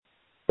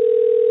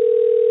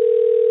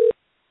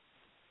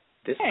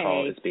This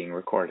call is being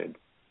recorded.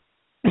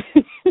 All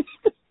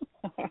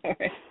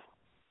right.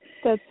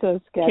 That's so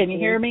sketchy. Can you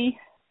hear me?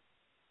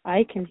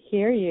 I can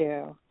hear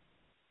you.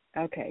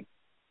 Okay.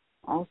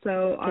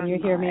 Also can on you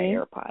hear my me?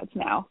 AirPods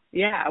now.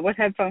 Yeah. What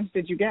headphones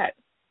did you get?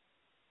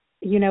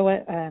 You know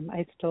what?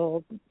 I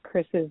stole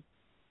Chris's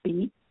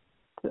Beats.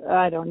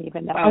 I don't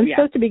even know. Oh, I'm yeah.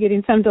 supposed to be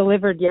getting some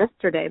delivered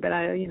yesterday, but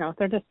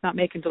they're just not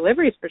making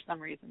deliveries for some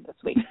reason this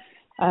week.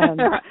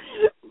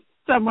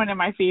 Someone in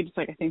my feed is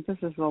like, I think this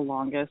is the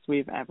longest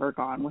we've ever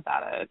gone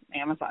without an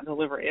Amazon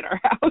delivery at our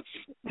house.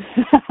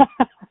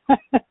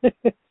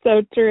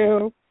 So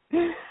true.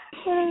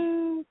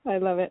 I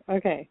love it.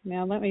 Okay,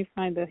 now let me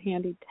find the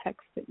handy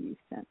text that you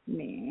sent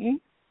me.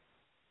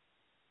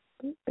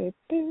 I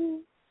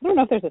don't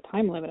know if there's a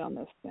time limit on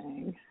this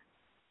thing.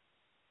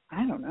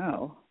 I don't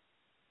know.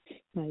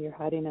 No, you're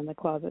hiding in the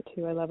closet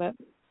too. I love it.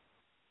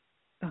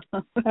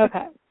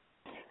 Okay.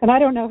 And I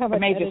don't know how much I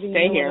may just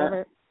stay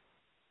here.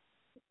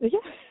 Yeah,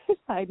 just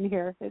hiding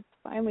here. It's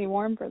finally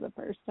warm for the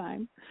first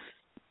time.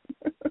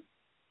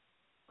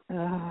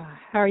 How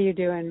are you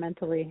doing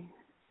mentally?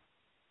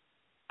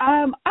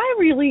 I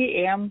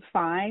really am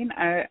fine.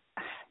 I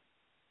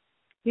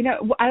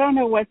don't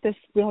know what this,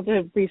 we'll have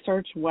to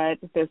research what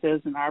this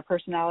is in our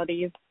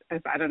personalities.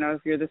 I don't know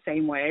if you're the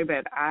same way,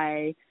 but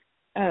I'm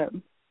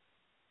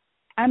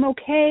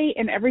okay.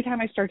 And every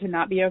time I start to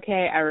not be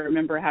okay, I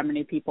remember how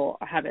many people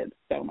have it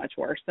so much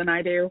worse than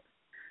I do.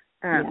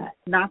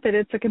 Not that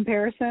it's a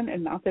comparison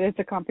and not that it's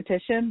a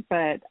competition,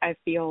 but I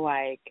feel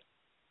like,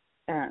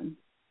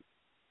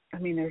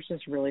 there's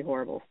just really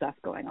horrible stuff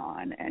going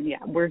on. And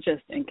yeah, we're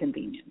just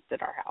inconvenienced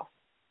at our house.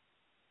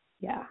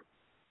 Yeah.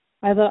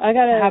 I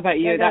gotta. How about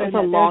you? That was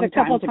a long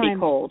time to be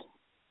cold.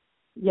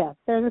 Yeah,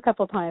 there's a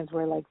couple times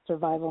where like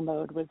survival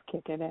mode was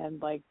kicking in.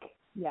 Like,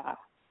 yeah,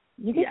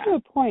 you get to a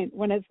point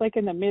when it's like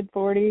in the mid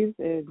 40s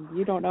and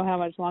you don't know how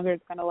much longer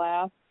it's gonna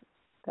last.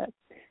 But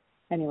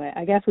anyway,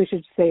 I guess we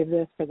should save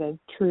this for the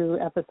true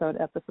episode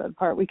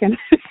part. We can.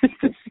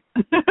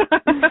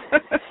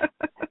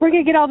 We're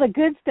gonna get all the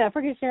good stuff.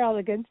 We're gonna share all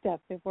the good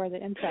stuff before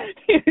the intro.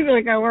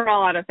 Like, we're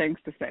all out of things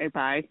to say.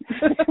 Bye.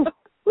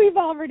 We've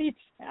already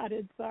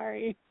chatted.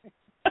 Sorry.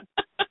 I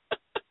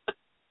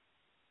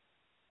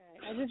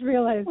just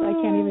realized I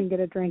can't even get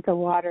a drink of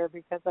water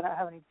because I don't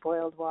have any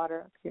boiled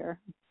water up here.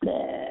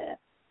 Bleh.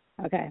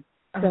 Okay.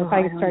 So if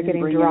I start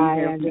getting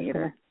dry, I'm just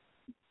gonna.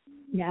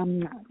 Yeah, I'm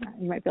not.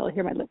 You might be able to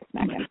hear my lips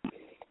smacking.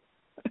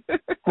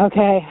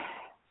 Okay.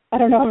 I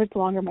don't know how much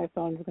longer my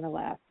phone's going to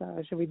last,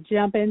 so should we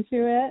jump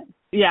into it?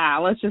 Yeah,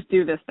 let's just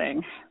do this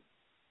thing.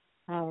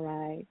 All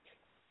right.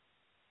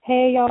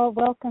 Hey, y'all.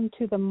 Welcome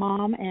to the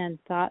Mom and ...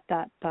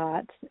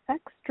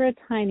 extra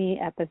tiny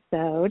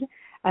episode.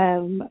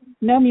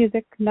 No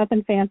music,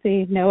 nothing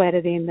fancy, no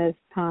editing this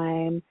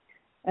time.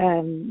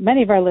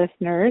 Many of our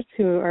listeners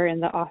who are in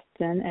the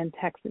Austin and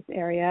Texas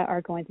area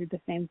are going through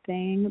the same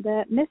thing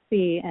that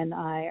Missy and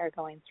I are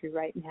going through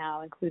right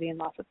now, including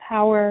loss of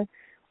power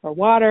or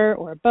water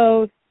or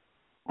both.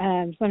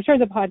 So I'm sure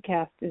the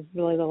podcast is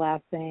really the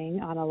last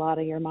thing on a lot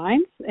of your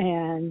minds,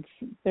 and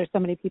there's so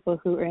many people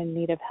who are in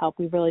need of help.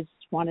 We really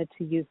just wanted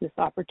to use this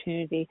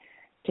opportunity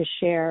to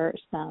share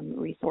some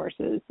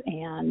resources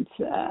and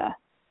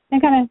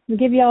kind of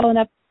give you all an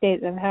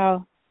update of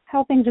how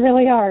things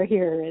really are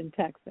here in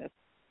Texas.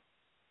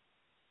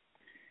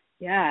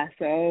 Yeah,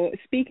 so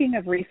speaking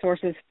of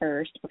resources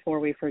first, before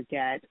we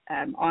forget,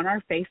 on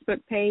our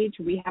Facebook page,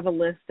 we have a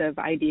list of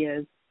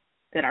ideas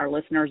that our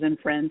listeners and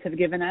friends have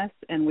given us,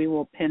 and we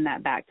will pin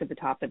that back to the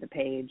top of the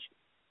page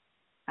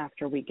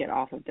after we get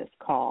off of this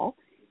call.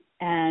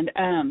 And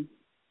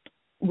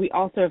we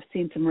also have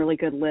seen some really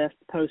good lists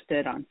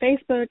posted on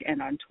Facebook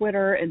and on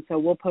Twitter, and so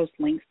we'll post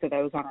links to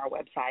those on our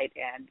website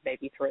and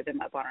maybe throw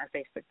them up on our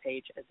Facebook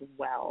page as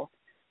well.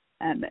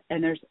 And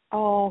there's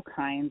all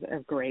kinds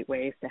of great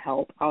ways to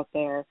help out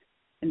there.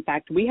 In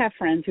fact, we have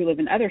friends who live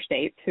in other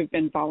states who've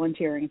been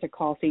volunteering to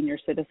call senior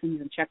citizens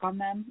and check on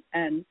them,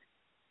 and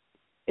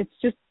it's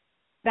just,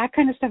 that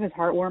kind of stuff is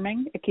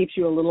heartwarming. It keeps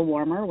you a little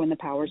warmer when the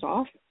power's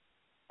off.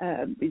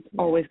 It's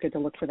always good to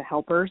look for the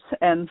helpers.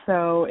 And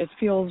so it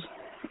feels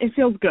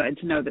good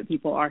to know that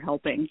people are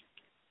helping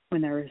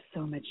when there is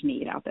so much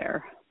need out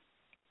there.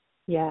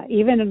 Yeah,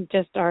 even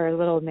just our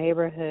little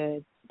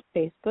neighborhood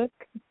Facebook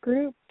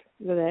group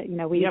that,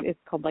 it's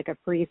called like a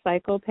free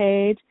cycle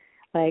page.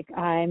 Like,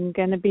 I'm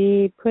going to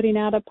be putting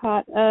out a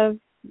pot of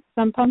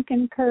some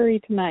pumpkin curry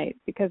tonight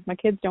because my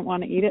kids don't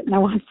want to eat it and I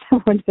want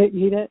someone to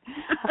eat it.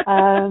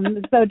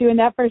 So doing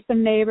that for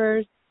some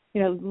neighbors,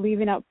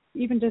 leaving out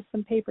even just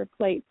some paper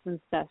plates and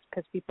stuff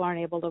because people aren't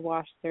able to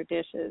wash their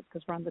dishes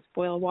because we're on this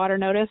boil water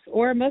notice,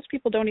 or most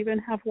people don't even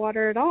have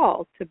water at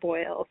all to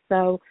boil.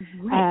 So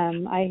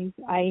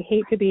I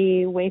hate to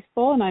be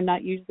wasteful, and I'm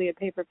not usually a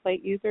paper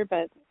plate user,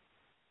 but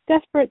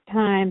desperate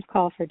times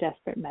call for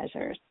desperate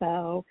measures.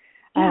 So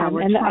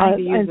we're trying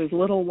to use as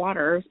little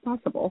water as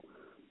possible.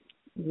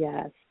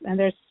 Yes, and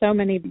there's so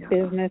many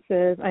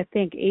businesses. I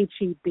think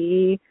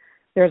H-E-B,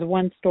 there's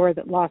one store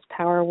that lost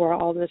power where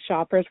all the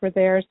shoppers were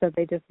there, so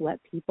they just let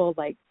people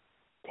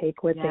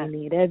take what they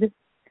needed.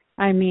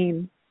 I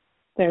mean,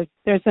 there's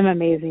some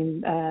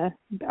amazing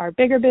our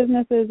bigger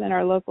businesses and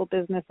our local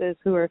businesses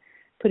who are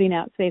putting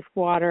out safe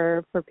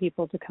water for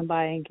people to come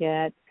by and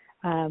get.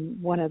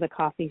 One of the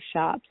coffee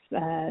shops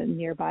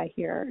nearby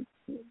here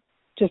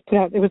just put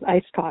out, it was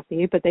iced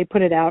coffee, but they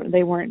put it out and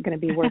they weren't going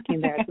to be working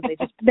there, so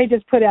they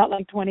just put out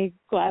like 20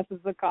 glasses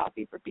of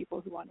coffee for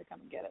people who wanted to come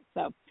and get it.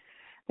 So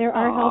there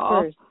are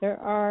helpers. There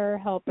are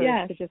helpers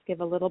to just give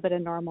a little bit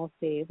of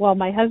normalcy. Well,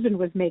 my husband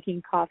was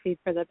making coffee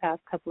for the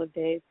past couple of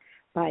days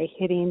by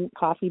hitting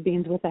coffee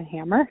beans with a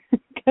hammer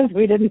because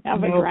we didn't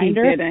have a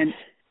grinder. He didn't.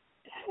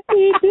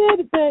 He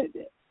did,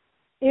 but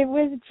it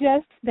was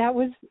just, that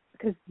was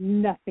because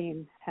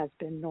nothing has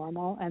been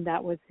normal, and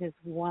that was his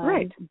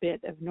one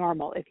bit of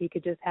normal. If he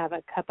could just have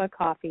a cup of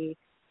coffee,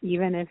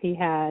 even if he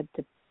had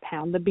to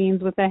pound the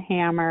beans with a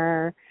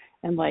hammer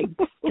and like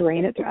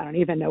strain it through. I don't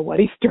even know what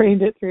he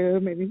strained it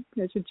through. Maybe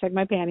I should check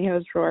my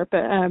pantyhose drawer.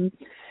 But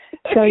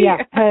so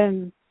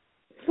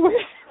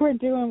we're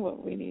doing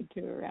what we need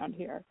to around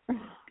here.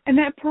 And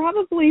that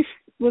probably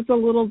was a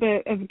little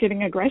bit of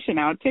getting aggression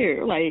out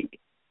too. Like,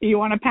 you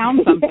want to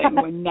pound something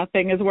when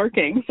nothing is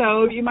working.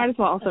 So you might as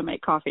well also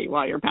make coffee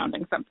while you're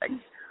pounding something.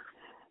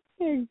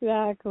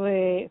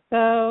 Exactly.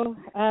 So,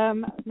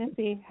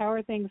 Missy, how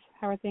are things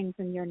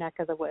in your neck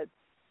of the woods?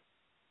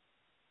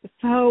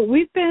 So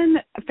we've been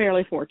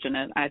fairly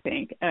fortunate, I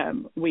think.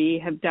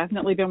 We have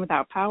definitely been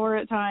without power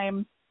at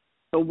times,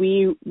 but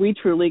we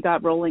truly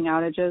got rolling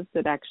outages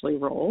that actually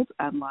rolled,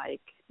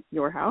 unlike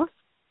your house.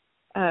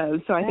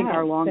 So I think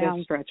our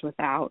longest stretch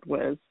without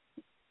was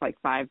like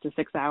 5 to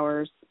 6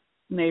 hours,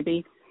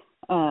 maybe.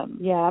 But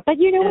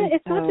you know what?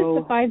 It's not just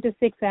the 5 to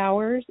 6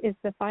 hours. It's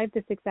the 5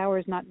 to 6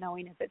 hours not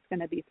knowing if it's going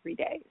to be 3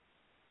 days.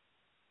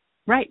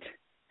 Right.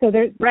 So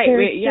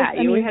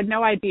we had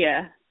no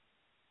idea.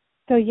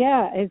 So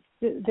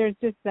there's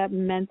just that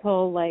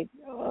mental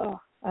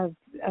of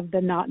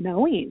the not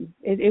knowing.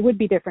 It would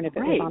be different if it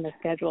was on a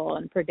schedule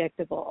and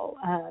predictable,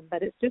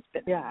 but it's just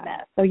been a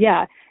mess. So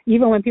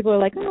even when people are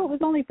like, oh, it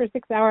was only for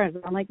 6 hours,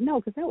 I'm like, no,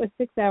 because that was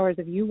 6 hours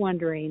of you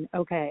wondering,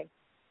 okay,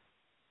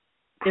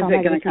 is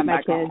it going to come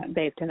back on?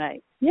 Safe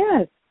tonight?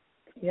 Yes.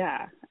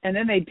 Yeah. And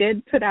then they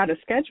did put out a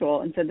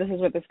schedule and said this is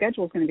what the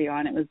schedule is going to be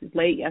on. It was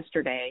late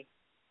yesterday.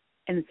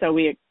 And so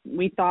we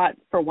thought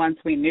for once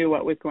we knew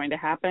what was going to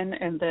happen,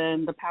 and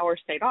then the power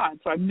stayed on.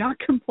 So I'm not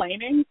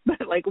complaining,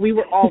 but like we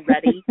were all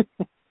ready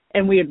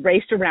and we had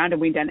raced around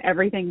and we'd done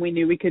everything we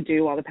knew we could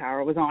do while the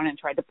power was on and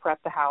tried to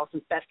prep the house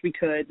as best we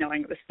could,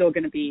 knowing it was still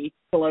going to be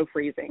below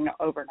freezing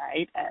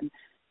overnight, and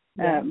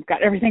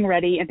got everything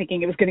ready and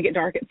thinking it was going to get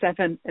dark at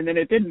 7, and then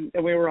it didn't.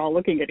 And we were all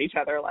looking at each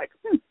other like,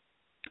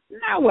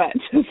 now what?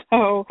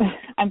 So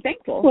I'm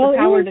thankful the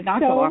power did not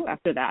go off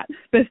after that.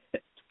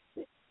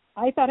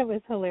 I thought it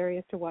was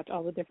hilarious to watch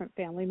all the different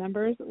family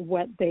members,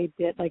 what they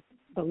did. Like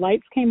the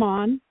lights came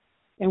on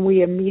and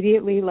we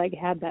immediately like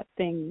had that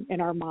thing in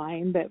our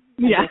mind that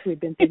I guess we'd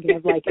been thinking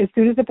of, like, as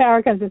soon as the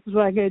power comes, this is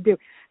what I'm going to do.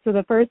 So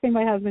the first thing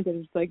my husband did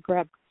was like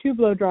grab 2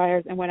 blow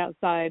dryers and went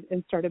outside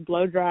and started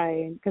blow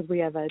drying because we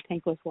have a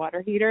tankless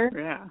water heater.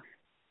 Yeah.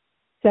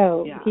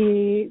 So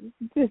he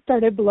just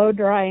started blow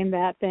drying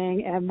that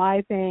thing, and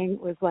my thing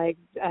was like,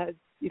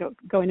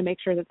 going to make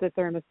sure that the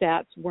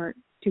thermostats weren't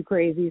too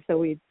crazy.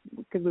 So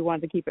because we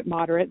wanted to keep it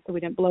moderate, so we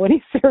didn't blow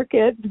any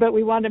circuits, but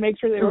we wanted to make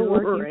sure they were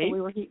working. So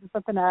we were heating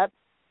something up.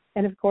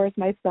 And of course,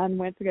 my son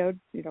went to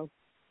go,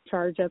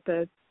 charge up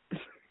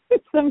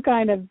some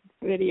kind of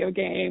video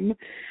game.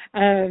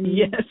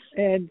 Yes.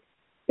 And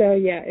so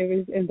it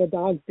was, and the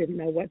dogs didn't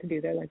know what to do.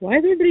 They're like, why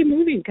is everybody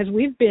moving? Because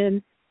we've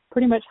been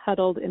pretty much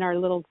huddled in our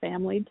little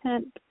family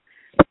tent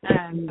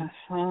in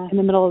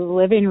the middle of the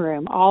living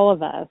room. All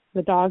of us,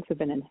 the dogs have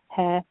been in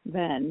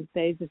heaven.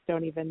 They just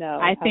don't even know.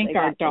 I think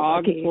our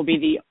dogs will be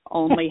the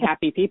only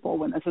happy people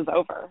when this is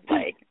over.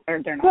 Like,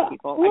 or they're not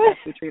people. I guess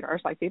we treat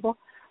ours like people.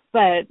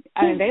 But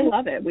I mean, they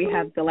love it. We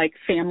have the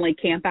family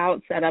camp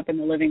out set up in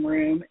the living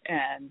room,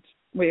 and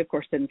we of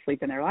course didn't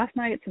sleep in there last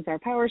night since our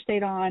power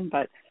stayed on.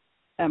 But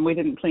we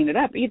didn't clean it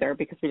up either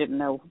because we didn't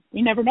know.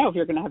 You never know if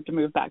you're going to have to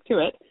move back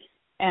to it.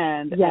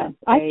 And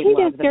I came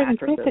downstairs and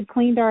Chris had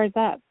cleaned ours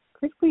up.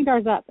 Chris cleaned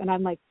ours up, and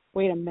I'm like,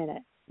 wait a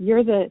minute,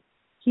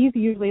 he's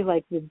usually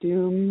like the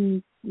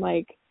doom,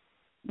 like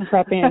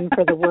prepping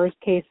for the worst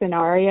case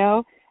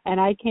scenario. And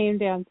I came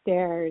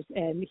downstairs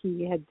and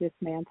he had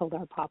dismantled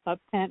our pop-up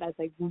tent. I was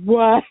like, what?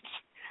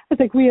 I was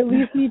like, we at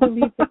least need to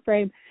leave the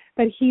frame.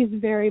 But he's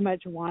very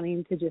much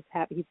wanting to just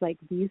he's like,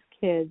 these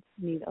kids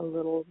need a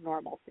little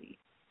normalcy.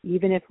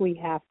 Even if we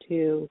have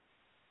to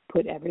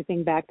put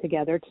everything back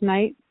together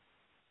tonight,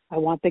 I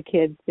want the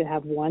kids to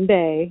have one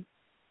day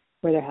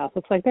where their house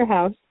looks like their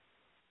house.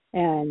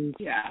 And,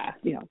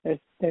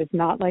 there's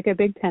not like a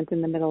big tent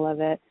in the middle of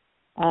it.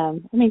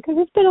 Because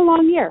it's been a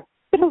long year.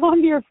 It's been a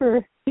long year for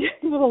a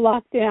little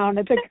lockdown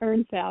at the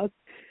Kearns house.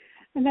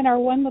 And then our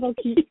one little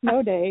cute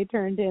snow day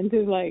turned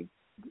into like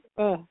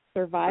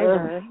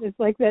Survivor. It's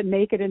like that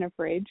Naked and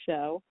Afraid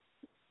show.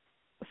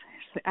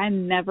 I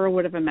never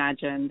would have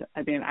imagined.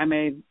 I mean, I'm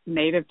a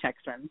native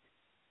Texan,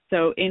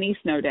 So any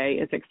snow day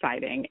is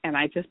exciting. And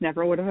I just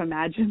never would have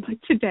imagined,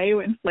 like, today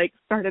when flakes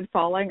started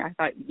falling, I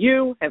thought,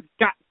 you have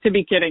got to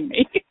be kidding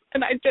me.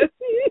 And I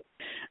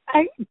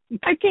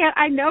can't,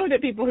 I know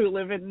that people who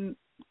live in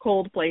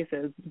cold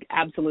places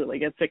absolutely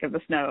get sick of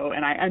the snow,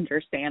 and I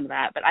understand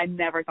that, but I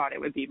never thought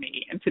it would be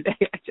me. And today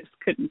I just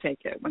couldn't take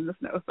it when the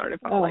snow started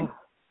falling. Oh,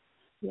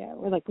 yeah,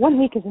 we're like, 1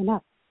 week is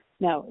enough.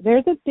 No,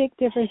 there's a big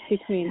difference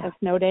between a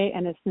snow day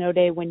and a snow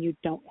day when you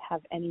don't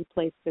have any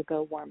place to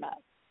go warm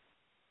up.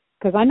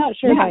 Because I'm not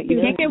sure about you.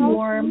 You can't get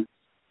warm.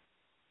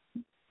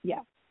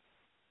 Yeah.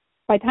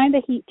 By the time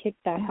the heat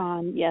kicked back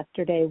on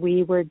yesterday,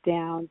 we were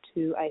down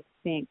to, I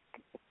think,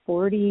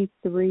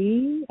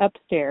 43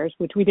 upstairs,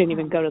 which we didn't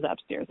even go to the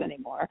upstairs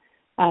anymore.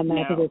 And I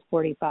think it was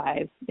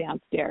 45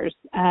 downstairs.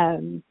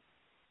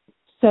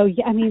 So,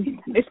 yeah, I mean,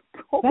 it's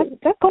cold.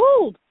 That's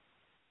cold.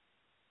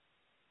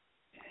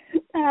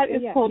 That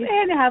is cold.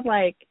 And have,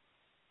 like,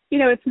 you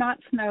know, it's not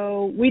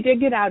snow. We did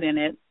get out in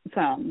it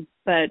some,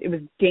 but it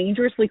was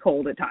dangerously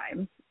cold at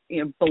times,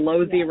 you know,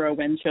 below zero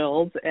wind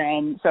chills.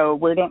 And so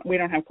we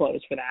don't have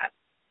clothes for that.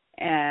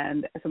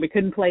 And so we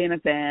couldn't play in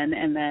it then.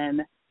 And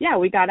then,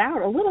 we got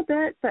out a little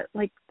bit, but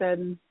like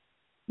then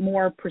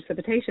more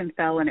precipitation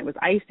fell and it was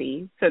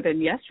icy. So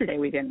then yesterday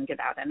we didn't get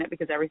out in it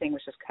because everything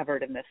was just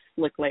covered in this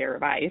slick layer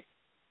of ice.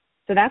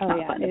 So that's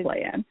not fun to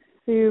play in.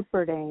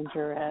 Super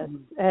dangerous.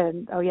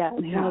 And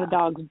one of the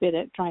dogs bit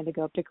it trying to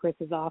go up to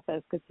Chris's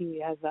office because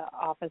he has an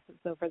office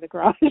that's over the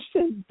garage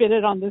and bit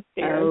it on the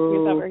stairs. We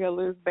thought we were going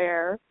to lose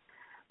Bear.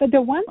 But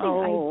the one thing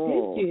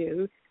I did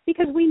do,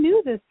 because we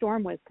knew this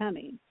storm was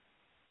coming.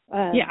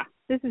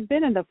 This has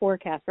been in the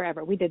forecast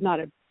forever. We did not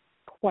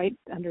quite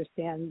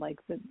understand like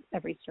that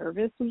every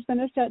service was going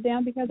to shut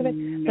down because of it.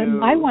 No. But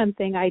my one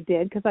thing I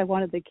did, because I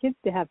wanted the kids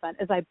to have fun,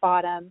 is I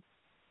bought them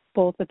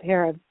both a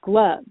pair of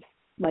gloves,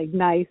 like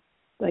nice,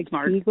 like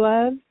ski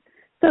gloves,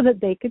 so that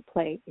they could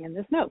play in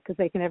the snow, because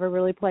they can never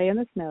really play in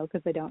the snow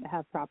because they don't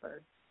have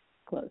proper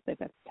clothes. They've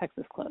got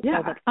Texas clothes. So I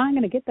was like, I'm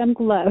going to get them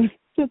gloves.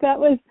 So that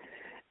was,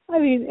 I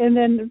mean, and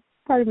then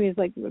part of me is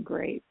like, well,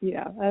 great.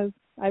 Yeah,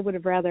 I would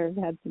have rather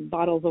had some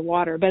bottles of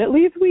water, but at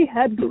least we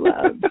had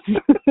gloves.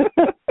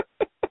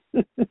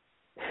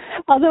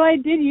 Although I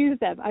did use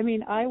them. I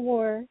mean, I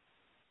wore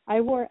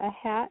a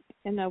hat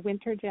and a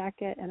winter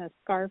jacket and a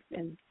scarf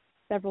and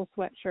several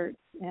sweatshirts.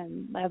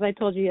 And as I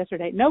told you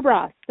yesterday, no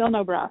bra. Still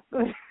no bra.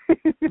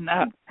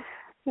 No.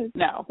 There's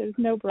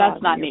no bra.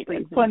 That's not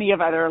needed. Plenty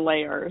of other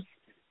layers.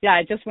 Yeah,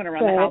 I just went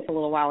around the house a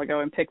little while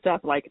ago and picked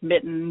up like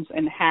mittens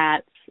and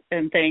hats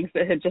and things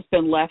that had just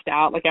been left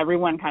out. Like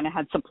everyone kind of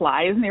had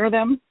supplies near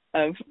them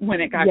of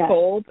when it got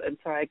cold. And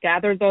so I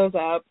gathered those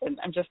up, and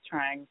I'm just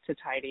trying to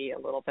tidy a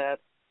little bit.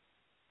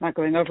 Not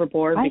going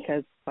overboard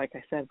because, like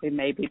I said, we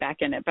may be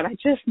back in it, but I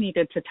just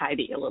needed to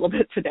tidy a little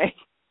bit today.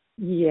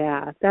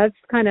 Yeah, that's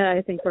kind of,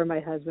 I think, where my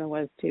husband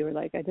was too. We're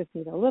like, I just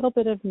need a little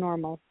bit of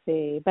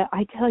normalcy. But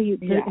I tell you,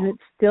 and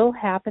it's still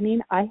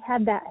happening. I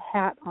had that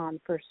hat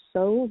on for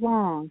so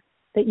long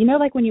that, you know,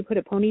 like when you put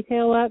a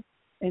ponytail up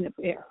and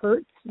it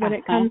hurts when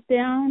it comes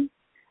down?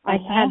 I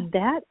had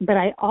that, but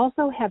I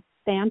also have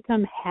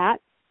phantom hat.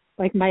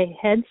 Like my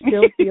head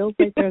still feels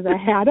like there's a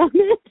hat on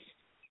it.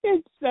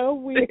 It's so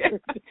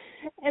weird.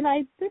 And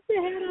I took the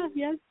hat off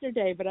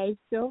yesterday, but I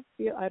still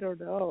feel, I don't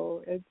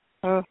know. It's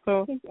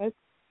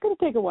going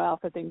to take a while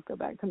for things to go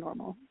back to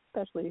normal,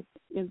 especially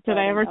inside. Did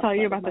I ever tell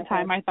you about the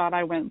time I thought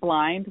I went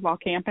blind while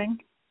camping?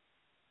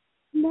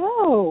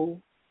 No.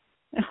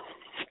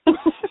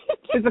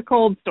 It's a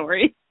cold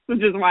story, which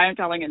is why I'm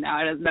telling it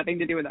now. It has nothing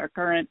to do with our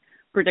current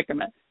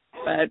predicament.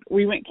 But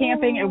we went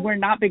camping, and we're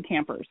not big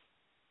campers.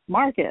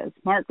 Mark is.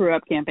 Mark grew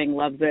up camping,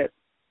 loves it.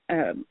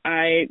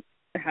 I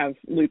have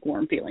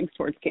lukewarm feelings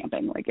towards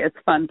camping. Like, it's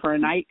fun for a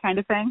night kind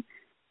of thing.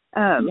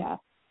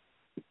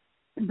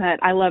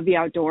 But I love the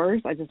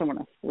outdoors. I just don't want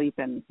to sleep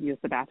and use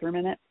the bathroom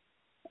in it.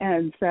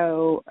 And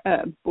so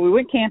we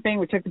went camping.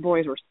 We took the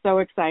boys. We're so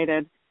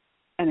excited.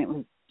 And it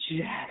was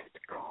just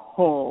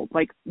cold,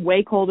 like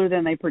way colder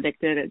than they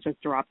predicted. It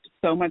just dropped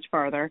so much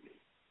farther.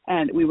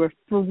 And we were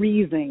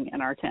freezing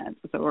in our tent.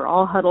 So we're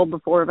all huddled, the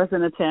four of us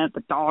in a tent,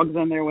 the dog's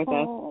in there with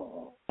us.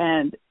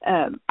 And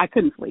I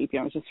couldn't sleep. You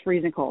know, it was just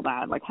freezing cold.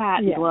 I had like hat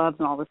and gloves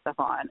and all this stuff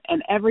on.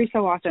 And every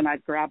so often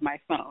I'd grab my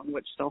phone,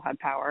 which still had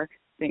power.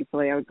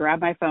 Thankfully, I would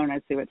grab my phone.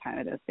 I'd see what time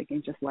it is,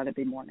 thinking just let it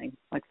be morning.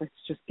 Like, let's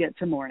just get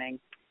to morning.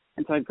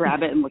 And so I'd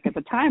grab it and look at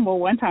the time. Well,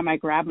 one time I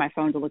grabbed my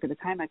phone to look at the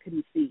time. I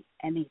couldn't see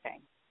anything.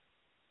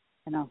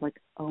 And I was like,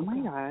 oh, my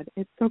God,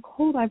 it's so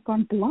cold. I've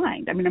gone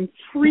blind. I mean, I'm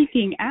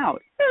freaking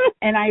out.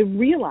 And I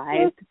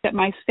realized that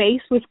my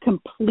face was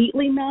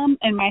completely numb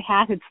and my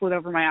hat had slid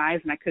over my eyes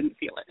and I couldn't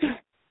feel it.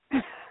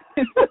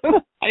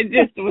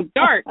 It was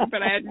dark,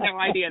 but I had no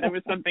idea there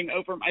was something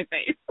over my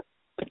face.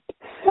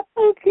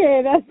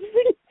 Okay, that's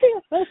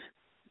ridiculous.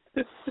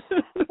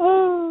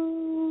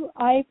 Oh,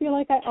 I feel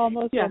like I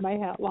almost wore my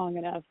hat long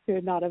enough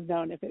to not have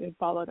known if it had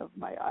followed over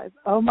my eyes.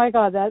 Oh my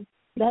God,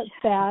 that's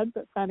sad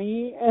but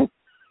funny.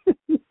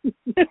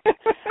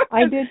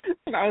 I did.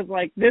 I was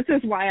like, this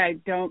is why I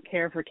don't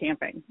care for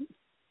camping.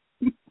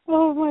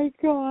 Oh my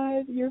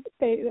God, your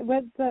face.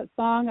 What's that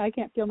song? I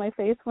can't feel my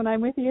face when I'm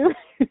with you.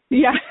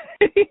 Yeah.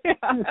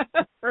 Yeah.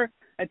 For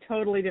a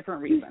totally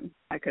different reason.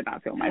 I could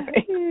not feel my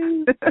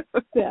face.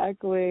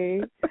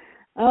 Exactly.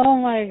 Oh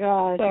my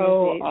gosh.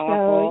 So Lucy.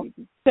 awful.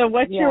 So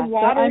what's your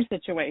water so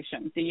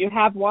situation? Do you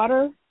have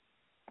water?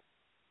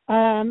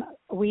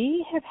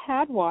 We have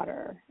had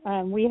water.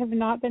 We have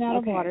not been out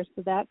of water,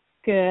 so that's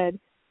good.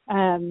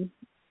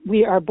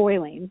 We are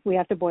boiling. We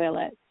have to boil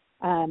it.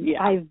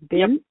 I've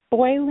been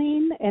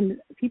boiling, and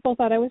people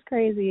thought I was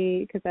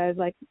crazy because I was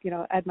like,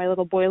 at my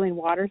little boiling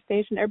water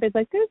station. Everybody's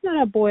like, "There's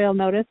not a boil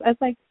notice." I was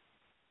like,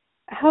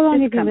 "How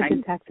long have you lived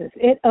in Texas?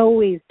 It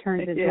always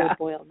turns into a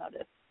boil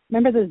notice."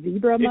 Remember the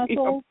zebra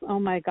mussels? Oh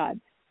my God.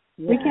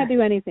 Yeah. We can't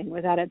do anything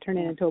without it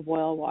turning into a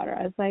boil of water.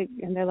 I was like,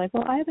 and they're like,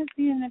 "Well, I haven't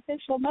seen an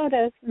official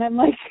notice." And I'm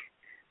like,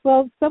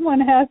 well, someone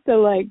has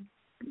to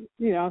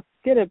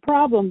get a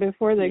problem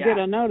before they get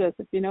a notice,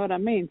 if you know what I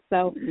mean.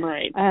 So,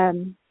 right.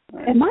 And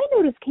my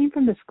notice came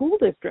from the school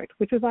district,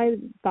 which was, I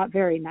thought,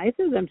 very nice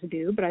of them to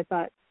do. But I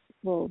thought,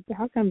 well,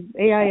 how come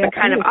AIS is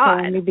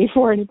telling me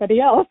before anybody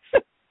else?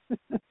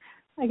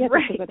 I guess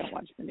it's because I don't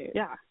watch the news.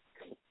 Yeah.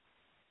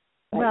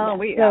 But well,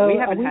 we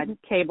haven't had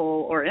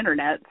cable or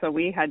internet, so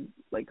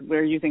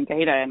we're using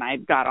data, and I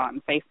got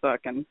on Facebook,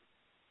 and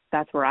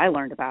that's where I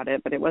learned about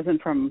it. But it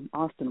wasn't from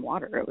Austin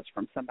Water; it was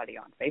from somebody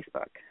on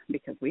Facebook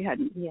because we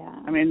hadn't. Yeah.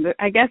 I mean,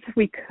 I guess if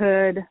we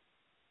could.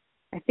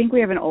 I think we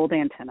have an old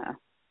antenna,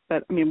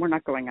 but I mean, we're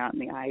not going out in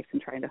the ice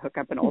and trying to hook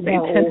up an old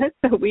antenna,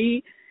 so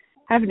we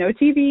have no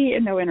TV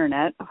and no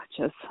internet. Oh,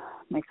 it just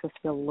makes us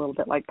feel a little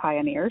bit like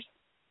pioneers.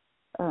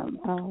 Oh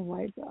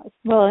my gosh!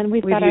 Well, and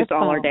we've got used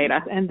all our data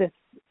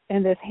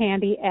and this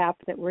handy app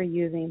that we're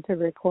using to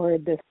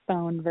record this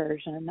phone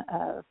version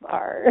of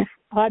our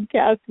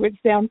podcast, which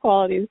sound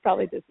quality is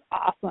probably just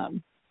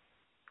awesome.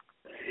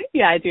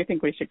 Yeah, I do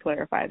think we should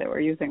clarify that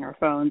we're using our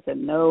phones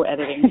and no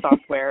editing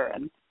software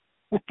and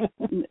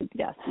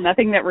yes,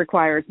 nothing that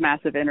requires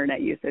massive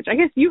internet usage. I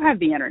guess you have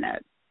the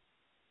internet,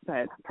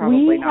 but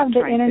probably we not have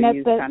the trying internet to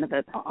use that, kind of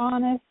it.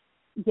 Honest,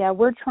 yeah,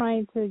 we're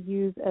trying to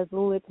use as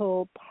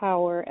little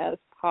power as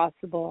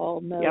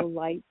possible. No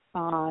lights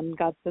on,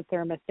 got the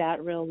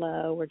thermostat real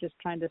low. We're just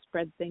trying to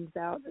spread things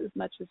out as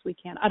much as we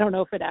can. I don't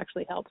know if it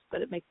actually helps,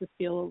 but it makes us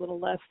feel a little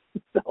less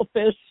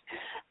selfish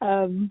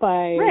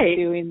by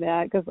doing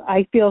that, because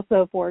I feel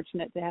so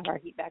fortunate to have our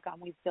heat back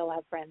on. We still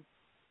have friends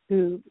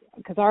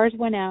because ours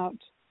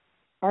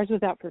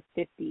was out for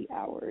 50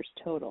 hours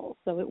total.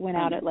 So it went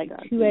out at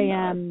 2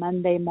 a.m.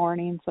 Monday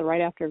morning, so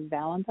right after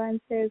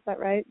Valentine's Day. Is that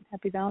right?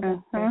 Happy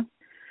Valentine's Day.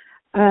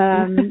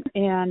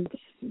 And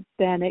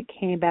then it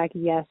came back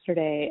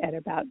yesterday at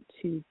about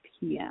 2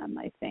 p.m.,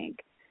 I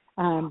think.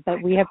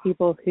 But we have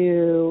people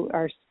who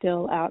are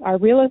still out. Our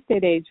real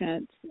estate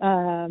agent,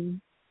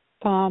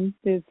 Tom,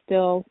 is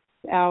still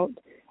out,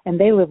 and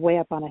they live way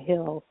up on a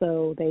hill,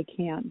 so they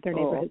can't. Their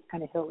neighborhood's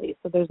kind of hilly,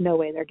 so there's no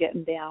way they're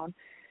getting down.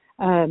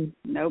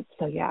 Nope.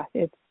 So yeah,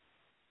 it's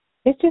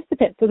just a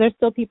bit. So there's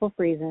still people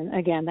freezing.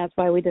 Again, that's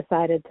why we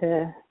decided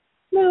to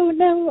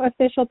no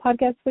official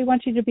podcast. We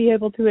want you to be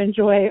able to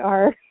enjoy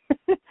our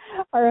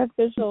our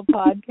official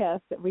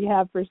podcast that we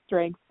have for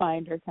Strength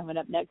Finder coming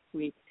up next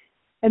week,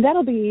 and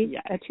that'll be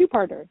a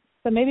two-parter.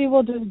 So maybe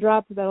we'll just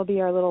drop. That'll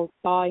be our little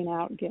thawing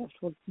out gift.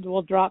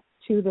 We'll drop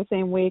 2 the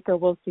same week, or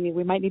we'll see.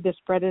 We might need to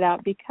spread it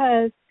out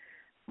because.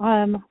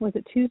 Was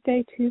it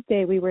Tuesday?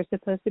 Tuesday, we were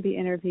supposed to be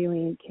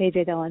interviewing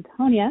KJ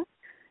Dell'Antonia,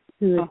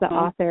 who is the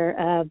author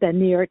of the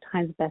New York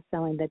Times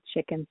bestselling The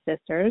Chicken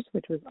Sisters,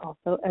 which was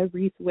also a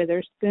Reese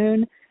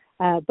Witherspoon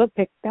book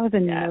pick. That was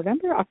in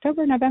November.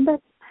 October,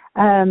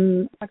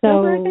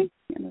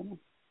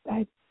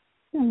 I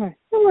think.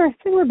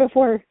 Somewhere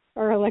before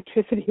our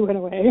electricity went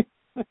away.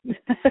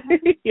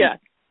 Yeah.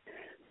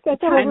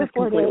 Time is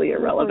completely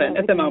irrelevant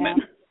at the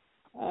moment.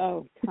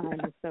 Oh, time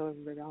is so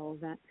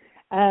irrelevant.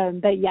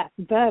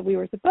 But we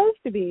were supposed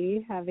to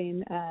be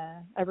having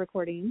a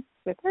recording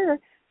with her,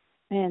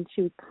 and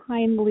she would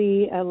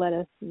kindly let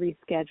us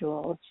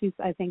reschedule. She's,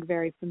 I think,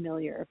 very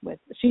familiar with.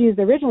 She's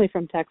originally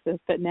from Texas,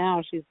 but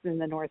now she's in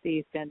the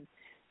Northeast, and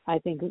I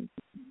think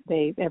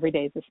every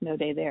day is a snow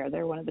day there.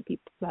 They're one of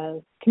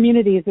the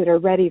communities that are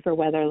ready for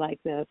weather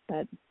like this,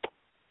 but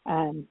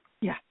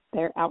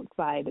their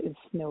outside is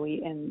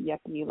snowy and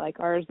yucky like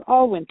ours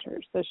all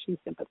winter. So she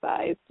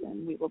sympathized,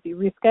 and we will be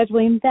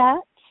rescheduling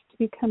that to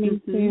be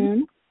coming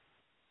soon.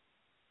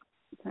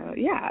 So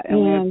and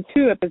we have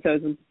 2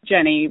 episodes with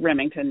Jenny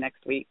Remington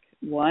next week.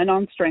 One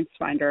on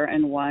StrengthsFinder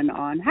and one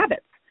on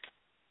habits.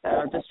 So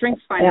the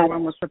StrengthsFinder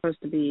one was supposed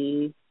to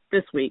be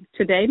this week.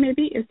 Today,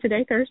 maybe? Is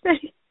today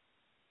Thursday?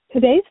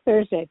 Today's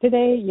Thursday.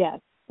 Today, yes.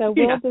 So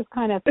we'll just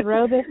kind of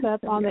throw this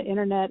up on the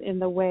internet in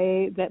the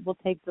way that will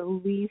take the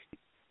least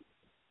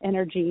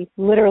energy,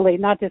 literally,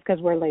 not just because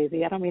we're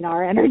lazy. I don't mean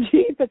our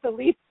energy, but the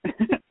least,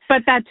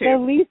 but that too, the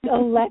least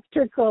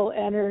electrical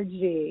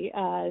energy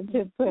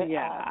to put.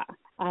 Yeah.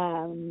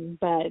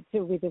 But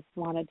we just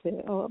wanted to,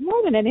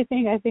 more than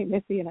anything, I think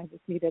Missy and I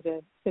just needed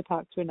to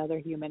talk to another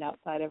human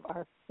outside of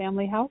our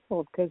family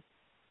household, because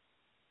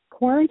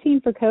quarantine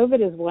for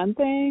COVID is one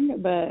thing,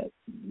 but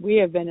we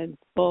have been in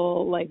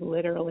full, like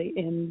literally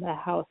in the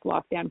house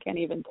lockdown, can't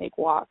even take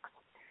walks.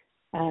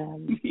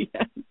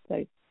 Yes.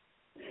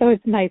 So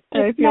it's nice.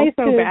 It's I feel nice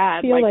so to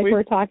bad. feel like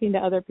we're talking to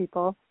other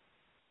people.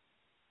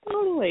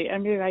 Totally. I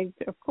mean, I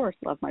of course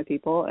love my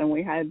people, and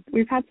we've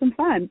had some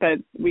fun, but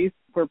we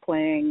were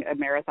playing a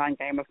marathon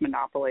game of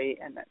Monopoly,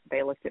 and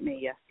they looked at me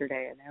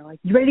yesterday, and they're like,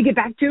 "You ready to get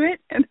back to it?"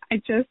 And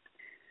I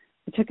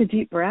took a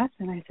deep breath,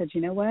 and I said,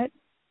 "You know what?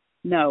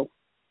 No,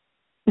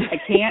 I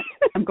can't.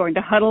 I'm going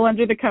to huddle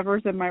under the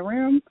covers in my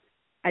room.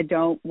 I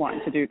don't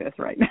want to do this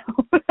right now.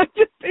 I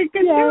just can't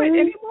do it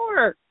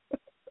anymore."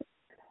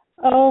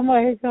 Oh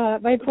my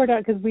God, my poor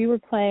dog, because we were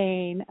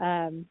playing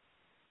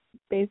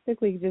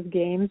basically just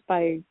games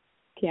by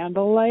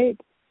candlelight.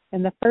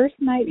 And the first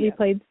night we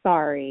played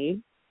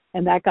Sorry,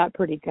 and that got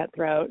pretty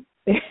cutthroat.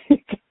 That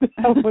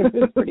one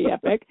was pretty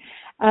epic.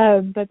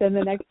 But then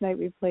the next night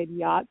we played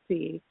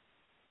Yahtzee,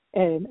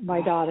 and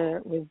my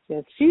daughter was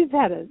just,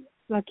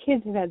 the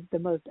kids have had the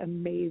most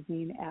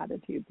amazing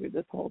attitude through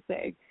this whole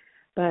thing.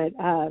 But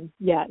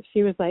yeah,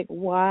 she was like,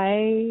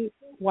 why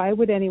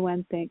would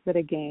anyone think that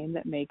a game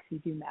that makes you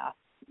do math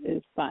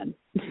is fun?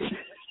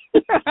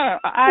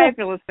 I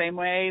feel the same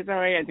way,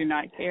 Zoe. I do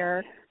not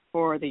care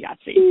for the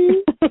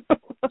Yahtzee.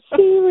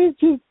 She was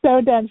just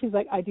so done. She's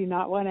like, I do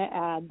not want to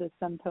add the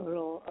sum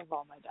total of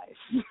all my dice.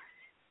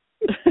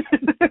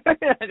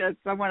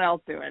 Someone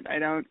else do it. I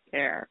don't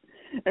care.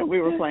 And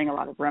we were playing a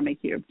lot of Rummy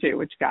Cube too,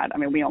 which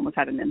we almost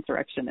had an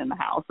insurrection in the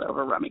house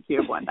over Rummy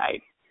Cube one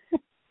night.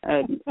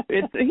 And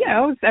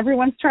it's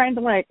everyone's trying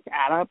to like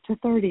add up to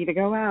 30 to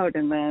go out,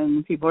 and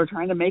then people are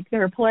trying to make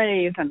their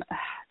plays, and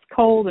it's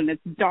cold and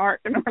it's dark,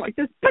 and we're like,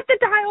 just put the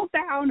dials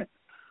down.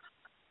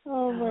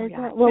 Oh my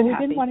God. Well, we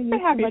didn't want to use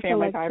too much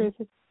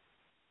electricity.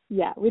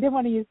 Yeah, we didn't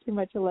want to use too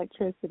much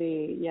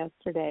electricity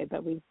yesterday,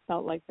 but we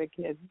felt like the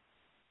kids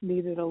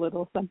needed a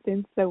little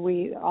something, so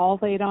we all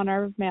laid on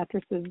our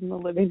mattresses in the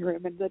living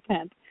room in the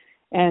tent,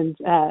 and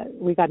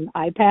we got an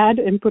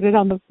iPad and put it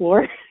on the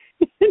floor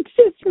and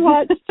just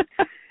watched.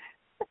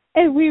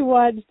 And we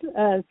watched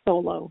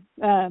Solo,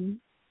 not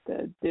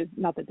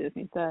the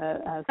Disney,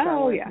 the Star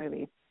Wars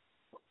movie.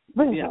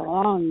 But it's a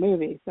long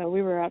movie, so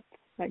we were up.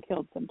 That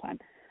killed some time.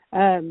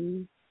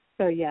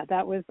 So yeah,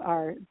 that was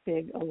our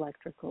big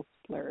electrical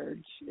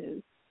splurge.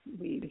 If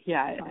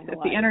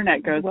the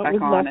internet goes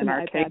back on and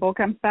our cable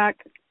comes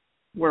back,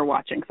 we're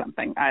watching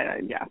something.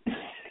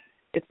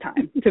 It's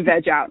time to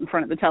veg out in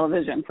front of the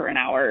television for an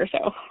hour or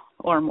so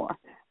or more.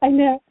 I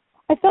know.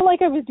 I felt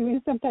like I was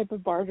doing some type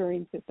of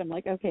bartering system.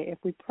 Like, okay, if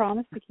we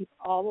promise to keep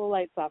all the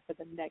lights off for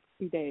the next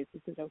 2 days,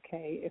 is it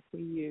okay if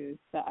we use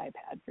the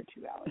iPad for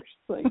 2 hours?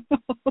 Like,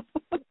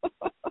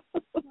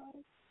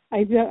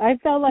 I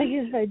felt like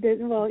if I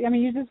didn't,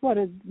 you just want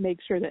to make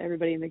sure that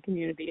everybody in the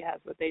community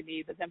has what they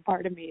need. But then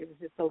part of me was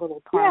just a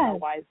little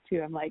karma-wise,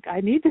 too. I'm like,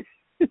 I need to,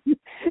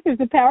 if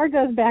the power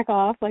goes back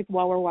off, like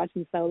while we're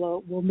watching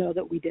Solo, we'll know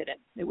that we did it.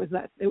 It was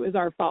us. It was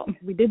our fault.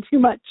 We did too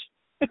much.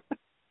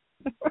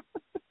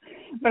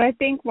 But I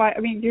think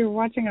you're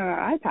watching on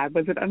an iPad.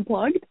 Was it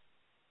unplugged?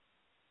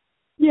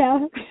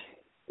 Yeah.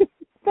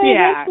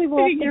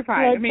 You're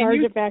fine.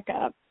 Charge it back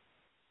up.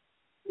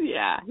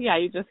 Yeah,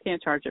 you just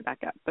can't charge it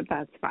back up, but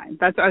that's fine.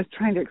 That's what I was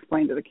trying to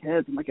explain to the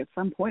kids. I'm like, at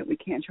some point we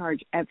can't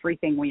charge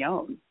everything we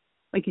own.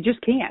 Like, you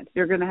just can't.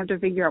 You're going to have to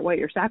figure out what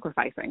you're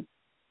sacrificing.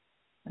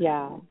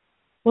 Yeah.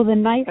 Well, the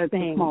nice it's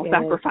thing a small is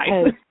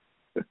sacrifice.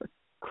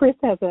 Chris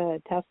has a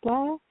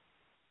Tesla,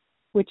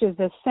 which is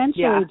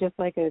essentially just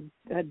like a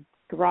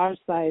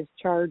garage-sized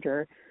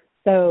charger.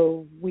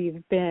 So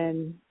we've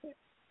been,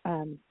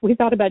 we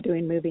thought about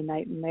doing movie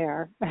night in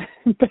there,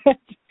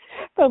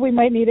 but we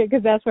might need it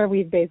because that's where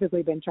we've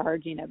basically been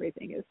charging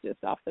everything is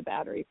just off the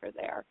battery for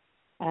there.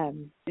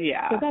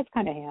 So that's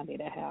kind of handy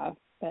to have,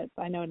 but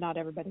I know not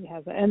everybody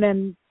has it. And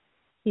then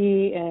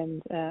he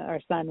and our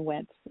son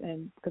went,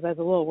 and because I was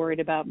a little worried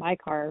about my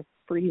car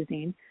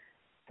freezing,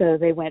 so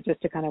they went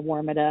just to kind of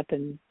warm it up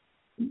and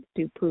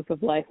do proof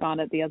of life on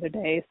it the other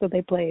day. So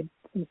they played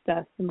some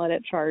stuff and let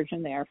it charge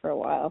in there for a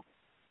while.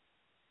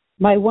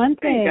 My one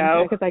thing,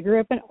 because I grew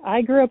up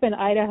in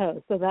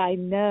Idaho, so that I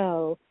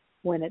know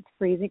when it's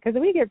freezing, because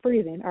if we get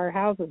freezing, our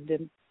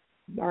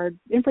our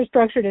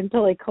infrastructure didn't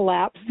totally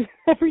collapse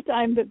every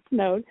time that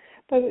snowed.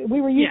 But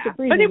we were used to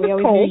freezing. But it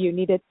was cold.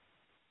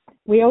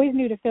 We always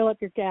knew to fill up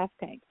your gas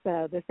tank.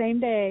 So the same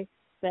day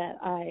that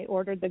I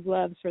ordered the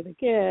gloves for the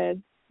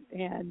kids,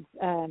 and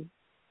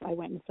I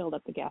went and filled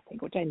up the gas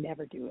tank, which I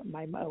never do.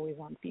 I'm always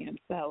on fumes.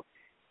 So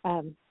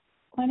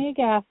plenty of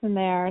gas in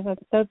there.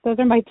 Those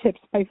are my tips,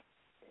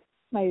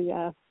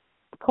 my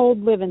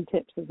cold living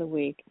tips of the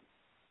week.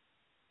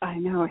 I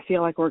know. I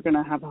feel like we're going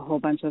to have a whole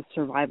bunch of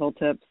survival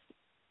tips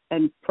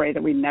and pray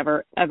that we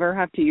never, ever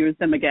have to use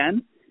them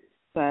again.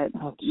 But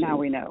now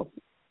we know.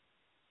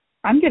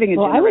 I'm getting a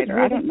generator.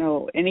 I don't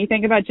know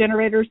anything about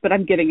generators, but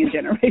I'm getting a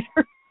generator.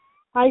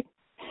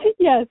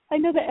 Yes, I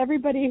know that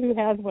everybody who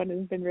has one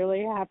has been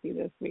really happy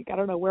this week. I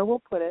don't know where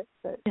we'll put it,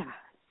 but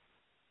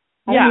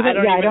I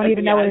don't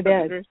even know what it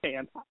is.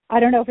 Understand. I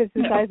don't know if it's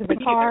the size of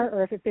a car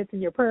or if it fits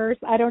in your purse.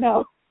 I don't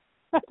know.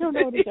 I don't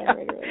know what a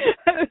generator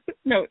is.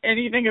 No,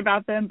 anything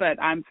about them, but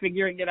I'm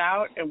figuring it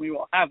out, and we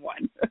will have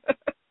one.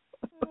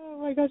 Oh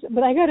my gosh!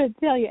 But I got to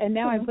tell you, and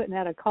now I'm putting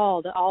out a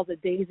call to all the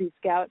Daisy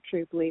Scout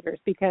troop leaders,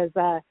 because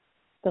the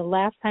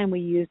last time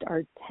we used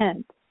our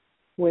tent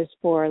was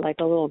for like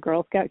a little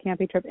Girl Scout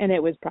camping trip, and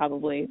it was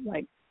probably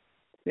like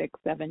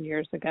 6-7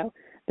 years ago.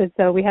 But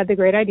so we had the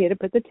great idea to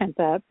put the tent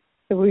up.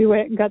 So we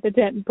went and got the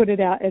tent and put it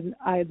out, and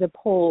the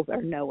poles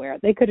are nowhere.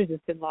 They could have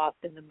just been lost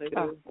in the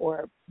move,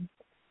 or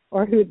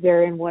who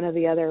they're in one of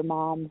the other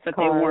moms' but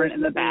cars. They weren't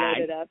in the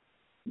bag. Up.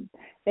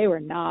 They were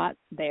not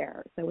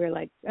there. So we were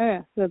like,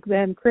 So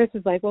then Chris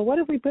was like, well, what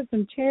if we put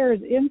some chairs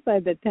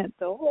inside the tent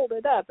to hold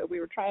it up? And we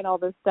were trying all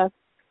this stuff.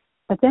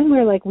 But then we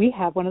were like, we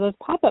have one of those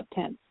pop-up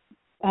tents,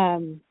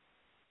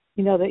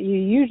 that you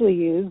usually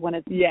use when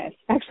it's... Yes.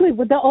 Actually,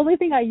 the only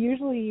thing I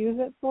usually use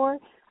it for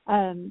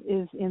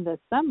is in the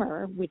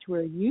summer, which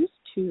we're used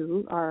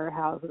to our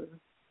houses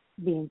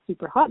being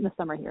super hot in the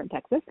summer here in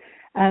Texas.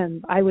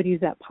 I would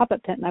use that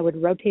pop-up tent, and I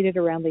would rotate it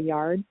around the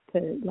yard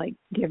to like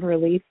give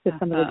relief to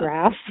some of the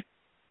grass.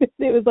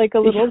 It was like a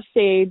little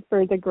shade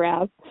for the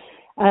grass.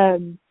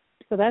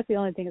 So that's the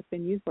only thing it's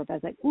been used for. But I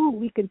was like, ooh,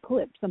 we could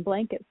clip some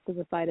blankets to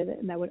the side of it,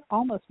 and that would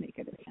almost make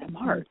it a tent.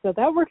 Smart. So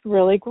that worked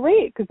really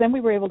great, because then we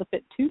were able to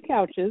fit 2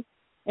 couches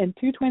and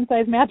 2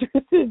 twin-size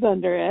mattresses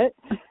under it.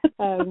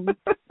 And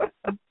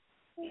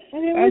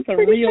it was that's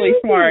really crazy.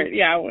 smart.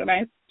 Yeah, when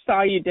I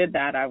saw you did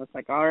that, I was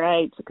like, all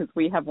right, because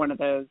we have one of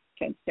those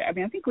tents. I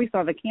mean, I think we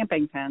saw the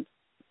camping tent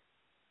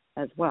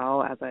as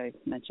well. As I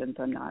mentioned,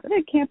 I'm not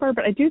a camper,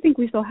 but I do think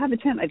we still have a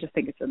tent. I just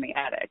think it's in the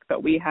attic.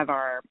 But we have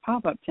our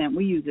pop-up tent.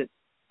 We use it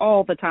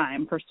all the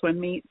time for swim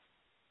meets.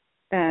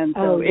 And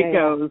so it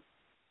goes,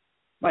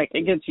 like,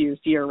 it gets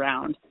used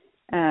year-round.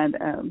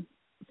 And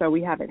so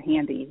we have it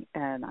handy.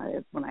 And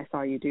when I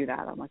saw you do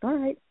that, I'm like, all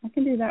right, I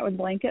can do that with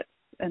blankets.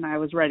 And I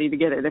was ready to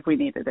get it if we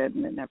needed it,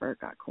 and it never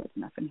got cold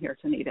enough in here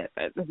to need it.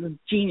 But this is a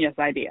genius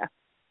idea.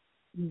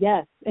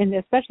 Yes, and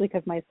especially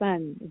because my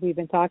son, we've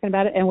been talking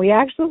about it, and we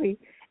actually,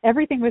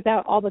 everything was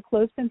out, all the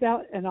clothespins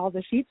out, and all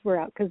the sheets were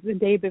out, because the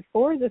day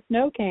before the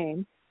snow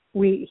came,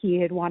 he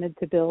had wanted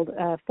to build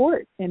a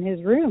fort in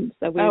his room.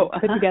 So we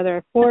put together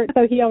a fort.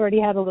 So he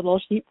already had a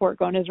little sheet fort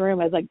going in his room.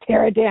 I was like,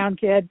 tear it down,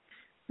 kid.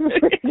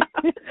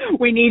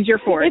 We need your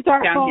fort. It's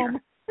our down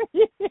home.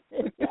 Here.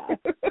 Yeah.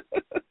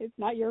 It's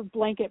not your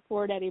blanket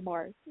fort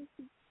anymore.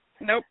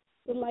 Nope.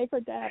 The life or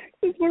death.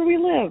 This is where we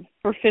live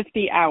for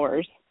 50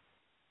 hours.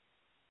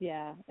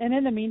 Yeah. And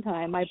in the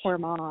meantime, my poor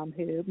mom,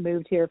 who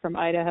moved here from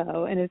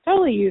Idaho and is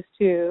totally used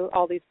to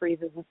all these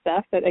freezes and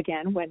stuff, but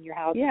again, when your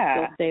house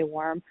will stay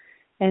warm.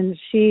 And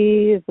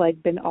she's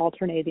like been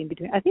alternating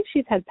between, I think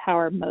she's had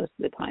power most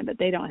of the time, but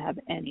they don't have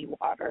any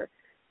water.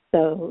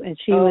 So, and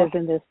she lives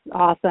in this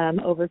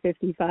awesome over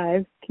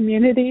 55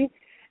 community.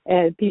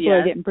 And people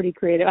are getting pretty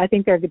creative. I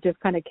think they're just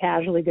kind of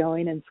casually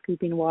going and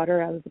scooping water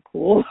out of the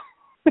pool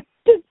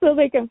just so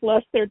they can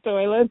flush their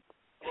toilets.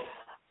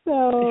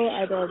 So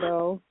I don't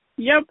know.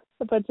 Yep.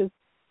 A bunch of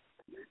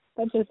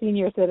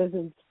senior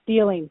citizens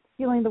stealing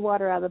the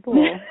water out of the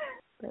pool.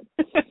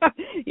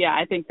 Yeah,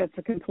 I think that's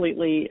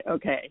completely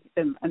okay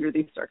under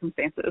these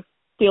circumstances.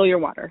 Steal your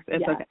water.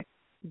 It's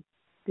okay.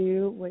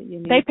 Do what you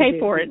need. They pay to do,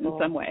 for people. it in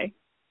some way.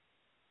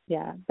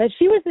 Yeah, but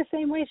she was the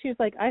same way. She was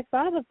like, I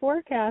saw the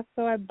forecast,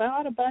 so I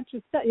bought a bunch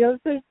of stuff.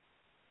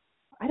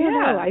 I don't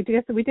know. I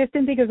guess we just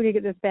didn't think it was going to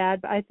get this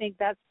bad, but I think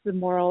that's the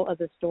moral of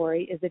the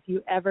story, is if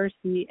you ever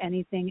see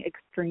anything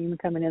extreme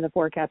coming in the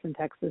forecast in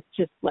Texas,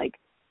 just like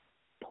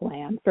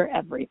plan for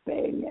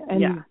everything.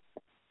 And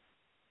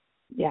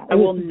I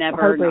will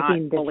never not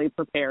fully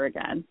prepare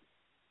again.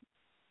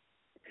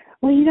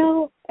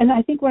 Well, and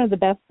I think one of the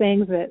best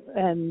things that,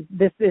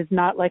 this is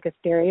not like a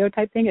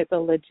stereotype thing, it's a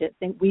legit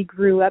thing. We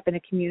grew up in a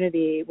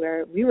community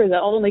where we were the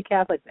only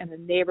Catholics in a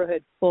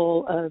neighborhood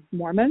full of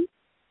Mormons.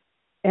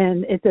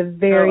 And it's a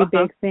very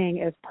big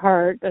thing as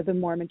part of the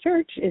Mormon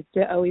church, is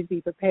to always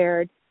be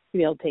prepared to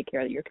be able to take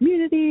care of your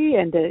community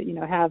and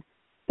to,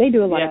 they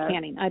do a lot of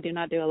canning. I do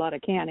not do a lot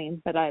of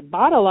canning, but I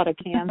bought a lot of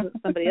cans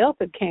that somebody else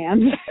had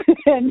canned.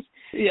 And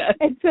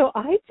so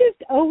I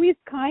just always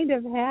kind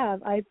of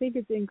have, I think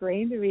it's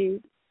ingrained to me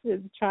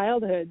since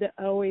childhood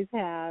to always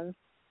have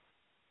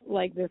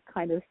like this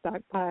kind of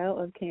stockpile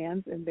of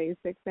cans and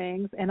basic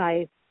things. And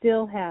I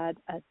still had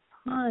a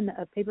ton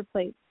of paper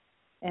plates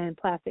and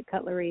plastic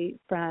cutlery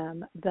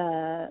from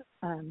the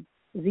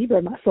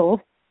zebra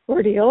mussel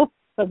ordeal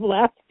of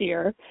last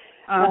year.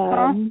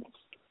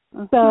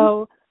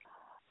 So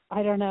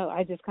I don't know.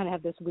 I just kind of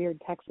have this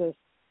weird Texas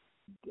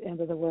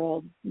end of the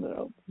world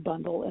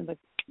bundle in the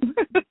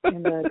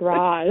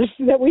garage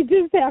that we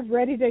just have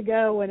ready to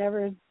go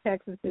whenever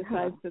Texas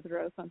decides to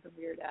throw something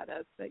weird at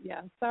us. But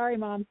sorry,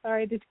 Mom.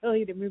 Sorry to tell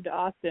you to move to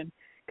Austin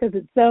because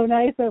it's so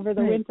nice over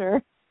the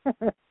winter.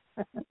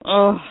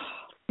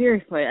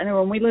 Seriously. I know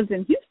when we lived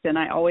in Houston,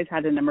 I always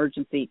had an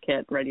emergency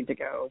kit ready to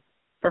go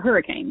for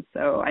hurricanes.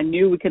 So I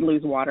knew we could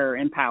lose water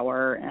and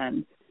power.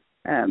 And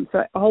so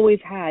I always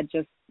had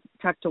just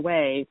tucked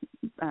away,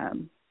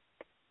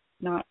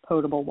 not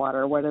potable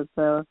water. What is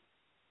the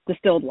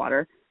distilled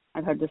water?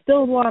 I've had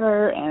distilled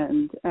water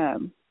and,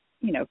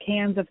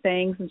 cans of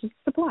things and just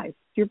supplies,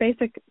 your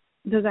basic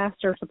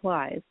disaster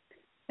supplies.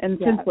 And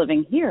since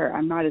living here,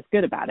 I'm not as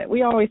good about it.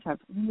 We're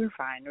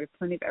fine. We have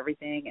plenty of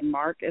everything. And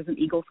Mark is an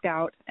Eagle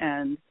Scout.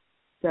 And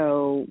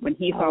so when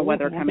he saw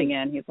weather coming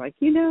in, he's like,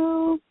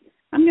 I'm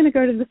going to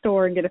go to the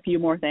store and get a few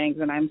more things.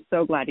 And I'm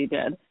so glad he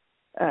did.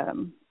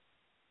 And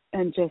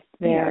just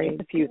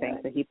a few things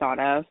that he thought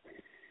of.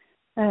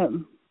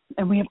 And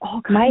we have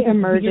all kinds of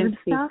weird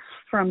stuff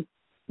from.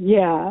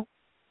 Yeah.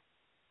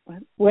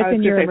 What's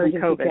in your emergency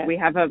from COVID? Kit? We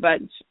have a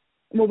bunch.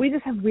 Well, we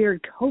just have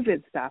weird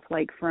COVID stuff,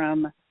 like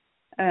from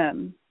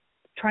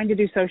trying to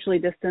do socially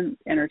distant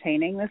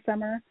entertaining this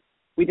summer.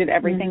 We did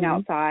everything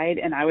outside,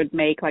 and I would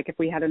make, like, if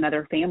we had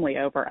another family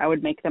over, I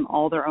would make them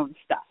all their own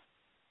stuff.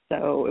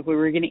 So if we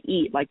were going to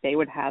eat, like, they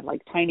would have,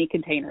 like, tiny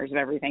containers of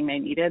everything they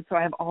needed. So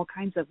I have all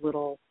kinds of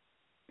little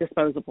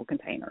disposable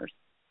containers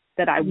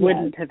that I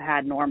wouldn't have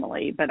had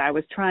normally, but I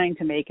was trying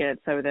to make it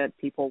so that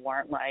people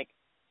weren't, like,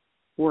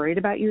 worried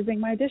about using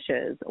my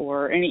dishes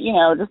or any,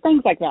 just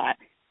things like that.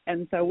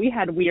 And so we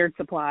had weird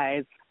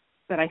supplies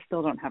that I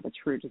still don't have a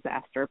true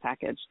disaster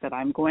package that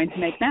I'm going to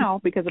make now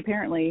because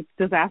apparently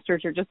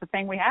disasters are just a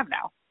thing we have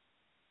now.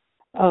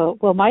 Oh,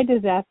 well, my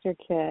disaster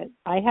kit,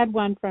 I had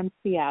one from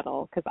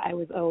Seattle because I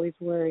was always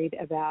worried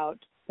about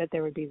that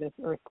there would be this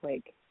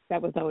earthquake.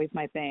 That was always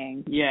my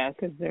thing. Yes.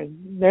 Because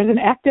there's an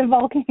active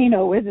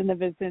volcano within the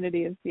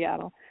vicinity of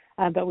Seattle.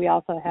 But we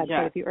also had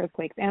quite a few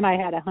earthquakes. And I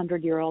had a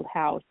 100-year-old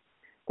house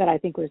that I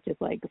think was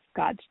just like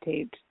scotch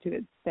taped to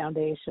its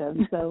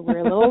foundation. So we're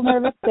a little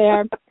nervous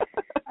there.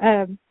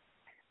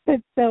 But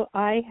so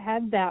I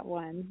had that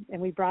one, and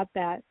we brought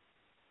that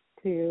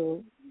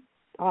to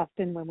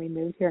Austin when we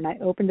moved here, and I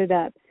opened it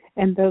up.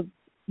 And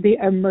the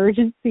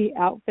emergency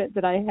outfit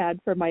that I had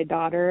for my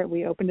daughter,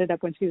 we opened it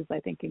up when she was, I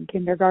think, in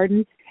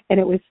kindergarten, and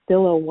it was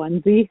still a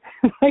onesie,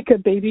 like a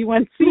baby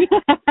onesie.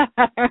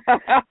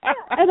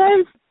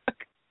 And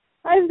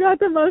I've got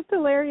the most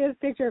hilarious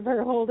picture of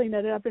her holding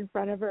it up in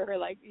front of her,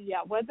 like,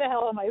 what the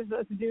hell am I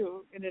supposed to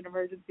do in an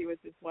emergency with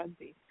this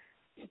onesie?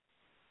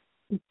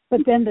 But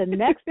then the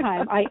next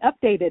time I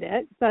updated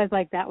it, so I was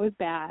like, that was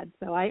bad.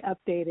 So I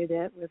updated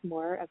it with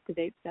more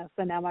up-to-date stuff.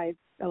 So now my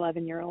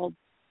 11-year-old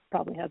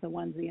probably has a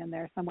onesie in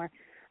there somewhere.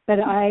 But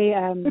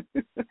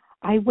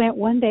I went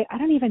one day, I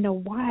don't even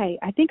know why.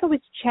 I think I was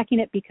checking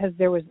it because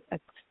there was a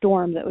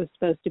storm that was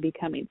supposed to be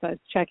coming. So I was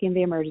checking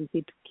the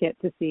emergency kit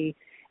to see.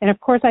 And, of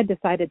course, I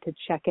decided to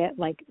check it,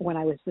 like, when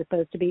I was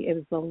supposed to be. It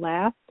was the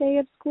last day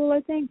of school,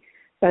 I think.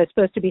 So I was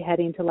supposed to be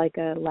heading to, like,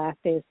 a last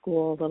day of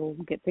school, a little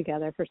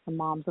get-together for some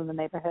moms in the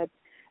neighborhood.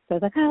 So I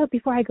was like,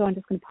 before I go, I'm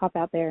just going to pop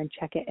out there and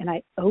check it. And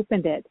I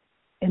opened it,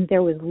 and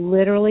there was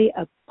literally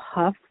a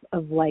puff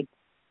of, like,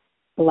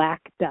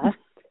 black dust.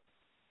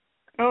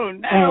 Oh,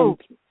 no.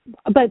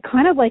 But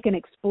kind of like an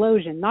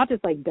explosion, not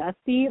just, like,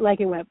 dusty. Like,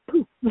 it went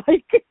poof.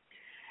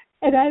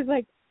 And I was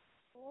like,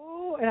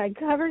 oh, and I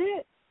covered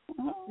it.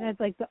 And it's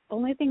like the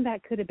only thing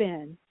that could have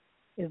been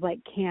is like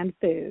canned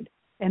food.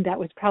 And that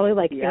was probably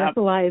like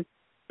aerosolized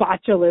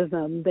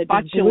botulism that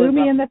just blew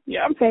me in the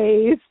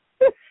face.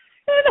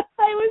 And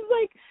I was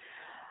like,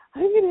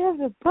 I'm going to have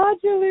the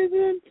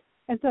botulism.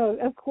 And so,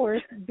 of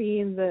course,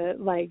 being the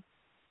like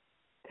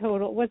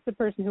total, what's the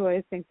person who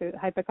always thinks that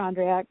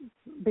hypochondriac,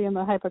 being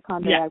the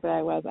hypochondriac that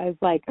I was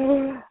like,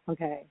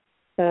 okay.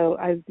 So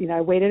I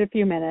waited a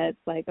few minutes,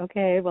 like,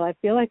 okay, well, I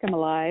feel like I'm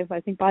alive.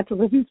 I think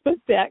botulism's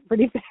supposed to act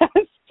pretty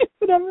fast,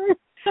 whatever.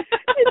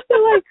 And so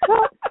I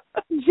called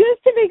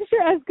just to make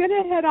sure I was going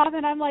to head off,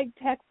 and I'm like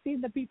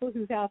texting the people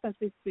whose house I'm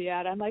supposed to be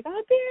at. I'm like, I'll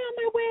be on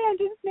my way. I'm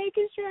just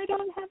making sure I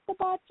don't have the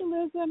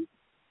botulism.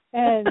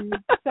 And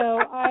so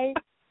I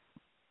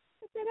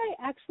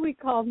actually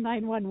called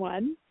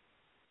 911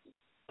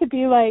 to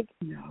be like,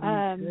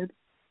 I did.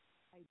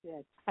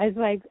 I was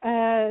like,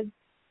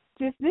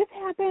 does this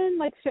happen?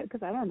 Like,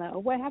 because I don't know.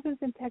 What happens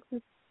in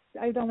Texas?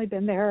 I'd only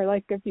been there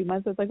like a few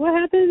months. I was like, what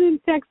happens in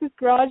Texas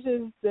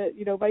garages that,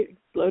 might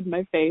explode in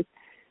my face?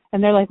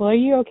 And they're like, well, are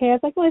you okay? I was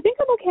like, well, I think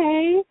I'm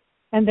okay.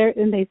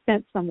 And they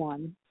sent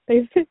someone.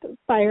 They sent a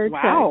fire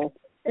truck. Wow.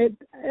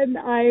 And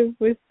I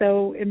was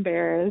so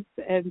embarrassed.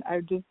 And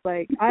I'm just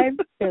like,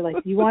 they're like,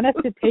 you want us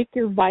to take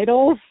your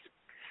vitals?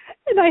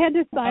 And I had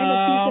to sign a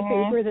piece of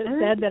paper that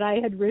said that I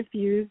had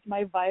refused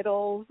my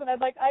vitals. And I'm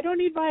like, I don't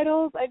need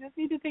vitals. I just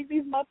need to take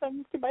these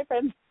muffins to my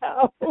friend's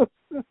house.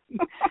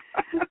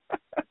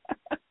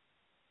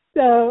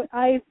 So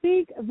I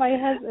think my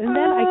husband, and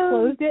then I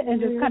closed it and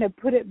just kind of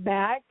put it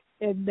back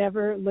and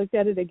never looked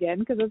at it again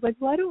because I was like,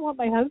 well, I don't want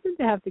my husband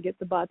to have to get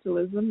the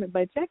botulism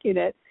by checking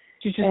it.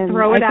 Did you just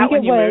throw it out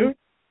when you moved?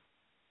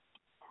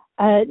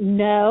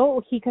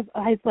 No, because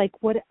I was like,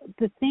 what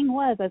the thing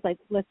was, I was like,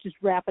 let's just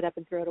wrap it up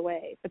and throw it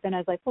away. But then I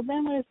was like, well,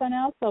 then what if someone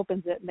else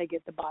opens it and they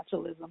get the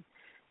botulism?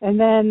 And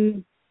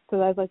then,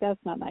 so I was like, that's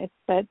not nice.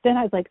 But then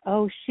I was like,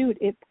 oh, shoot,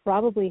 it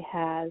probably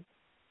has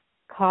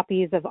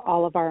copies of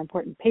all of our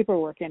important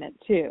paperwork in it,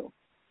 too.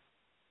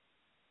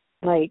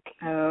 like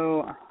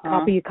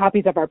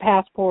copies of our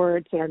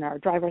passports and our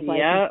driver's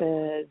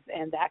licenses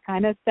and that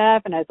kind of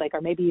stuff. And I was like,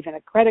 or maybe even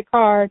a credit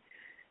card.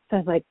 So I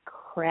was like,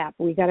 crap,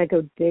 we got to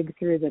go dig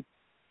through the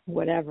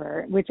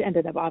whatever, which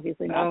ended up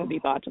obviously not to be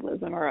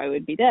botulism, or I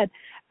would be dead.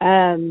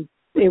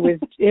 It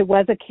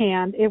was a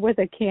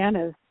can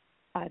of,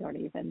 I don't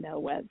even know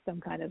what, some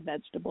kind of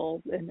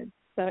vegetable, and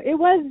so it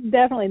was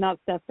definitely not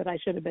stuff that I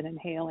should have been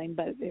inhaling,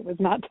 but it was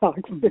not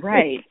toxic.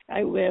 Right.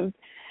 I lived.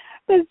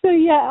 But so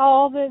yeah,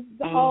 all the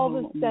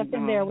stuff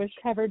in there was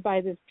covered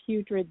by this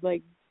putrid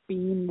like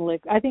bean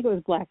I think it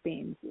was black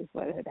beans is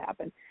what had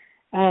happened.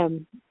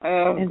 And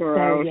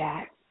gross. So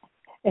yeah.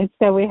 And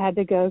so we had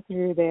to go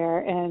through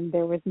there, and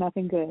there was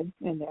nothing good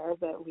in there,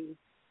 but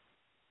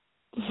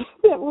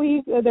there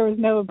was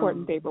no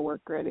important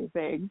paperwork or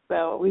anything,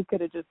 so we could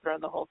have just thrown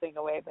the whole thing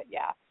away. But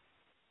yeah,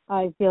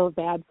 I feel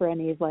bad for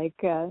any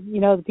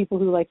the people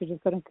who like to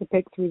just go and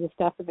pick through the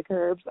stuff in the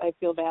curbs. I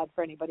feel bad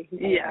for anybody who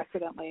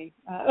accidentally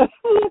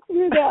look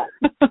through that.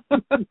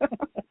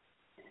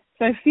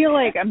 So I feel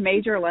like a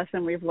major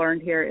lesson we've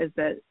learned here is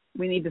that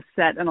we need to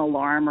set an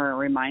alarm or a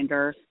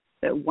reminder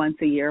that once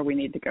a year we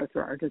need to go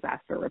through our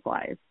disaster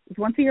replies. Is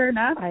once a year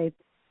enough?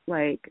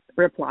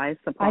 Replies,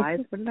 supplies.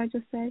 What did I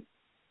just say?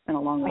 It's been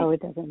a long week. Oh,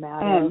 it doesn't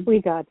matter. We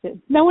got it.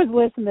 No one's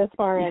listened this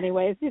far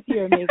anyway. It's just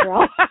you and me,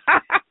 girl.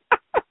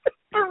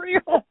 For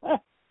real.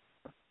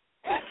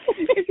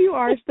 If you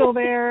are still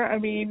there, I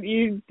mean,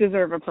 you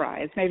deserve a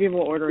prize. Maybe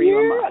we'll order you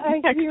a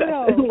mug. You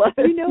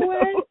know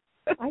what?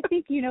 I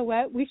think, you know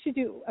what, we should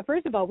do,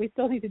 first of all, we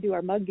still need to do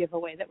our mug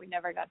giveaway that we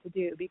never got to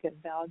do because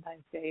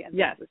Valentine's Day and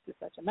this was just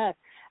such a mess.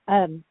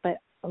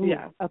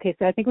 Okay,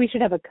 so I think we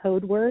should have a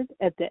code word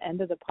at the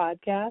end of the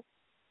podcast.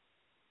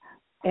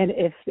 And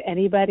if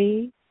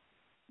anybody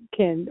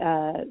can,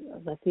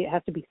 let's see, it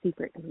has to be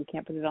secret because we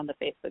can't put it on the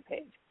Facebook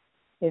page.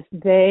 If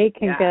they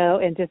can go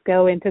and just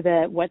go into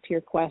the What's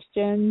Your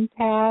Question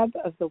tab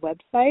of the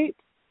website,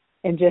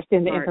 and just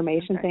in the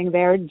information thing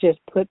there, just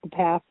put the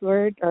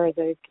password or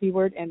the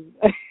keyword and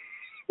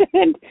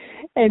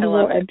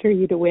we'll enter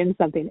you to win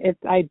something.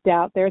 I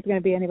doubt there's going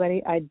to be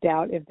anybody. I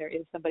doubt if there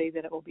is somebody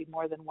that it will be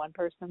more than one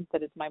person,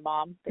 that it's my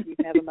mom, that you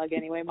can have a mug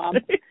anyway, Mom.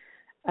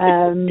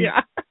 Once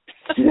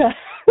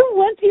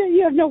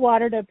you have no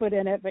water to put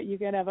in it, but you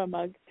can have a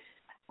mug.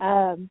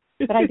 But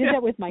I did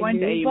that with my one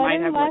newsletter. Day you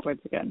might have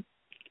liquids again.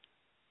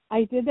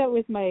 I did that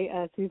with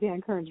my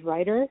Suzanne Kearns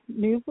Writer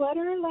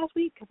newsletter last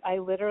week because I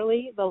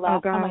literally, the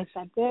last time I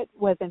sent it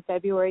was in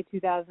February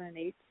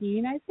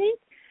 2018, I think.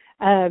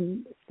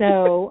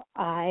 So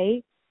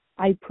I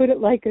put it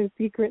like a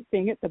secret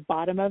thing at the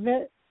bottom of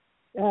it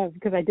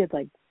because I did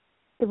like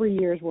 3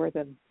 years worth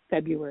of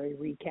February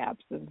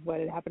recaps of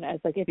what had happened. I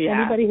was like, if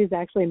anybody who's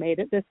actually made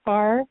it this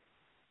far,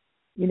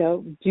 I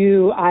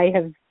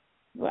can't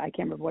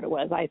remember what it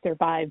was. I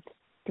survived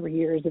 3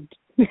 years of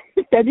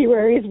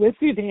February's with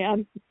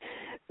Suzanne.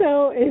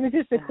 So it was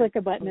just click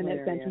a button and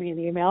it sent me an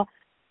email.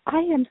 I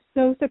am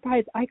so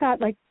surprised. I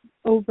got like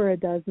over a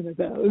dozen of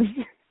those.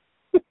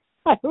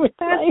 That's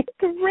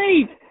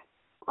great.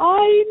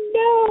 I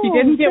know. You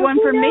didn't get one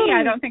from me.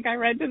 I don't think I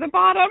read to the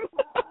bottom.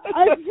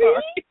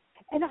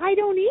 And I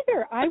don't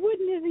either. I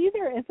wouldn't have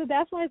either. And so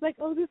that's why I was like,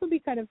 this will be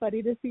kind of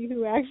funny to see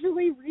who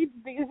actually reads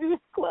these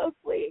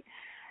closely.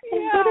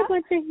 And what a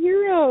bunch of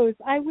heroes.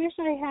 I wish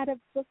I had a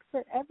book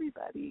for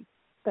everybody.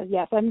 But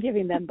yes, I'm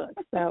giving them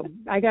books. So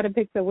I got to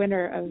pick the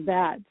winner of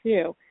that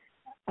too.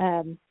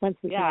 Once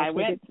we I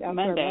went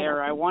Monday,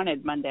 or I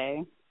wanted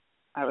Monday.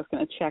 I was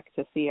going to check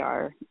to see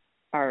our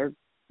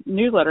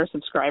newsletter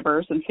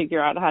subscribers and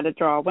figure out how to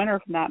draw a winner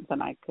from that. But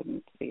then I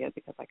couldn't see it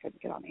because I couldn't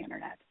get on the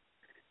internet.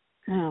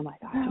 Oh my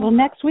gosh. Well,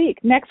 next week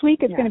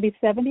it's going to be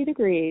 70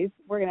 degrees.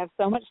 We're going to have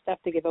so much stuff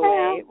to give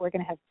away. We're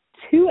going to have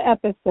 2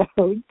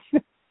 episodes.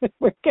 It's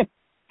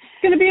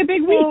going to be a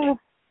big week.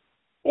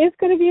 It's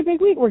going to be a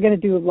big week. We're going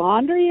to do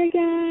laundry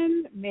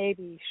again,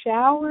 maybe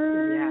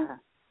shower. Yeah.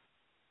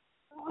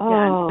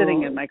 I'm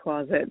sitting in my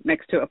closet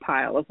next to a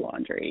pile of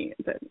laundry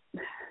that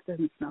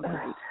doesn't smell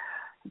great.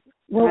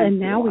 Well, and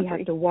now we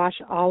have to wash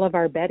all of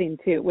our bedding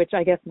too, which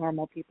I guess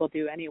normal people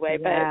do anyway.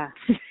 Yeah.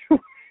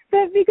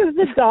 But because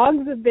the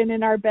dogs have been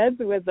in our beds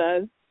with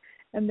us,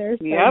 and they're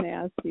so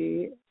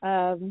nasty.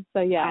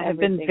 I've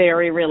been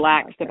very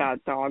relaxed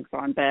about dogs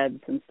on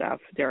beds and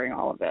stuff during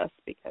all of this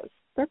because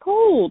they're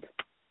cold.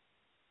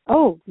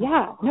 Oh,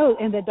 yeah. No,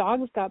 and the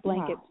dogs got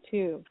blankets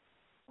too.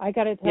 I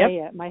got to tell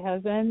you, my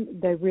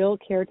husband, the real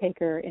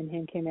caretaker in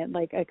him came in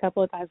like a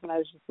couple of times when I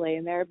was just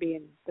laying there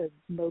being the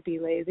mopey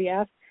lazy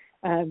ass.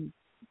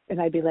 And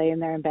I'd be laying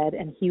there in bed,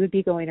 and he would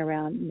be going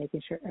around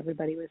making sure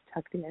everybody was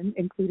tucked in,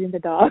 including the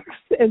dogs,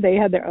 and they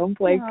had their own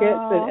blankets,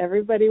 and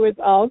everybody was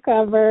all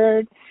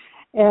covered,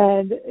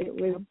 and it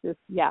was just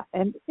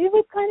and it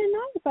was kind of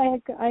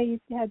nice.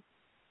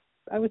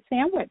 I was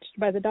sandwiched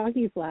by the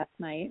doggies last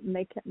night, and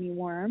they kept me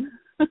warm.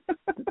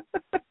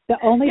 The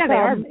only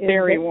problem they are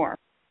very warm.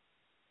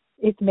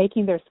 It's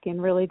making their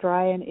skin really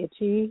dry and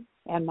itchy,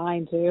 and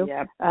mine too.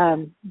 Yep.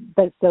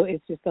 But so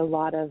it's just a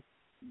lot of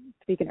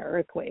speaking of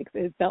earthquakes,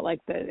 it felt like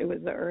it was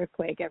the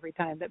earthquake every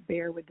time that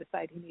Bear would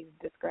decide he needed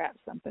to scratch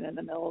something in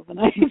the middle of the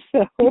night.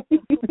 So we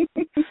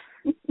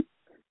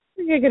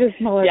could get a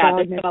smaller dog.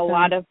 There's been a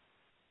lot of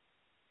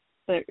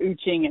the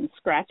ooching and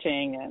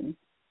scratching,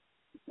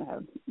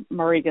 and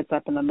Murray gets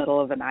up in the middle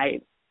of the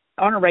night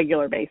on a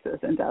regular basis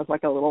and does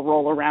like a little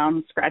roll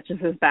around, scratches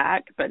his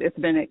back, but it's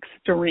been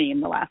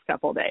extreme the last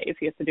couple of days.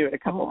 He has to do it a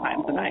couple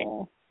times a night.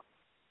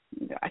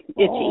 Yeah,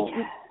 itchy.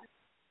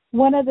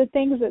 One of the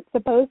things that's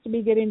supposed to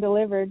be getting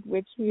delivered,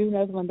 which who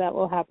knows when that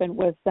will happen,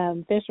 was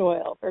some fish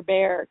oil for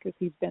Bear because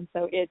he's been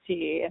so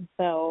itchy. And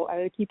so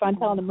I keep on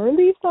telling him,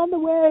 relief's on the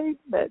way,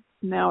 but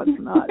now it's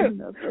not. Who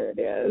knows where it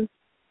is.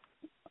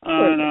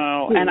 I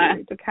know. And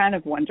I'm kind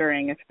of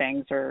wondering if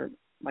things are,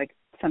 like,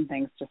 some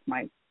things just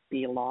might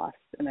be lost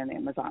in an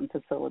Amazon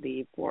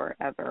facility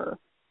forever.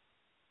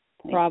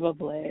 Like,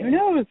 probably. Who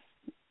knows?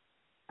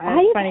 I have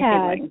a funny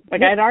feeling.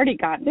 Like, I'd already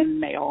gotten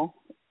mail.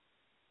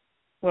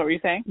 What were you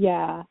saying?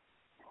 Yeah.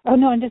 Oh,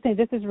 no, I'm just saying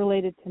this is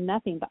related to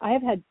nothing, but I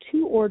have had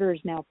 2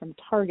 orders now from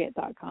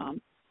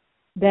Target.com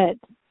that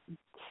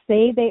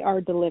say they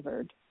are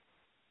delivered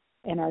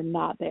and are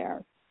not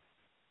there.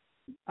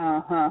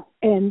 Uh-huh.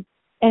 And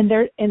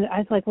I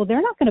was like, well,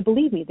 they're not going to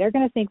believe me. They're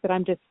going to think that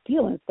I'm just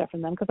stealing stuff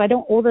from them because I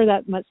don't order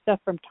that much stuff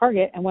from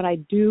Target. And when I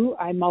do,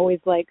 I'm always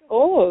like,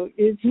 oh,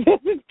 it's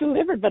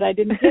delivered, but I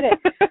didn't get it.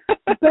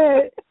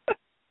 But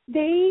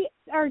they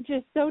are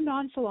just so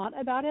nonchalant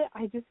about it.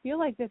 I just feel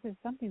like this is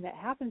something that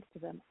happens to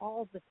them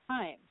all the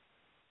time.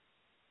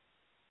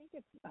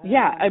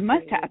 It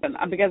must happen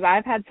because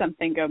I've had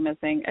something go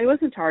missing. It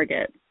wasn't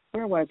Target.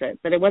 Where was it?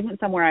 But it wasn't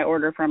somewhere I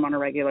order from on a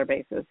regular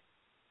basis.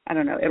 I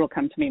don't know. It'll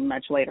come to me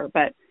much later.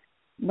 But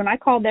when I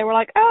called, they were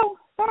like, oh,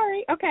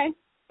 sorry. Okay.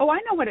 Oh, I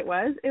know what it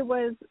was. It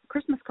was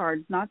Christmas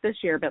cards, not this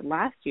year, but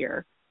last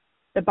year.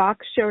 The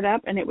box showed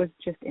up and it was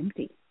just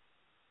empty.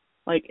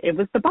 Like, it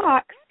was the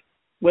box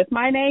with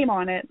my name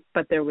on it,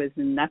 but there was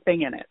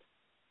nothing in it.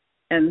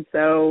 And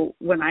so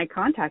when I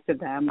contacted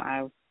them,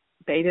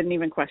 they didn't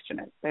even question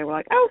it. They were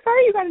like, oh,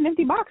 sorry, you got an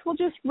empty box. We'll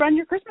just run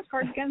your Christmas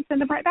cards again and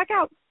send them right back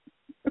out.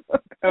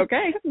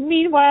 Okay.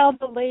 Meanwhile,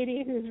 the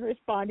lady who's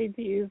responding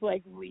to you is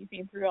like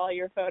leafing through all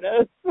your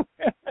photos.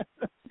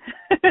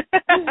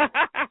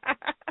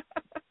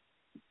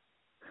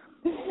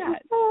 Yeah,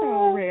 it's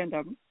so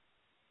random.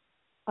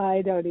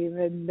 I don't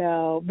even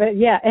know. But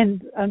yeah,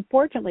 and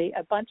unfortunately,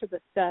 a bunch of the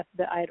stuff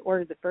that I had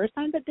ordered the first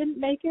time that didn't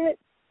make it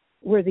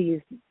were these,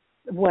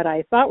 what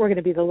I thought were going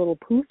to be the little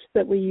poofs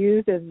that we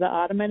used as the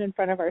ottoman in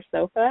front of our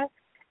sofa.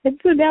 And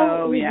so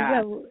now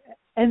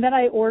and then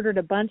I ordered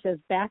a bunch as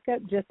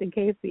backup just in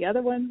case the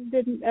other ones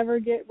didn't ever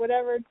get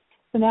whatever.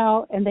 So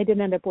now, and they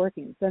didn't end up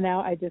working. So now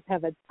I just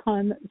have a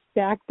ton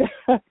stacked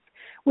up,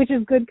 which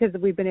is good because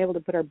we've been able to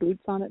put our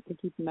boots on it to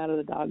keep them out of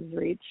the dog's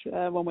reach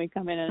when we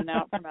come in and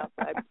out from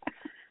outside.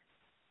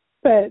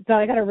 But so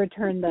I got to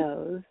return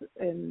those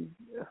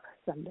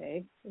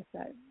someday if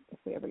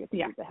we ever get to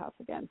leave the house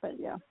again. But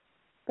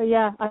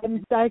yeah, I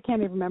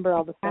can't even remember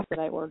all the stuff that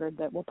I ordered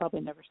that we'll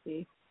probably never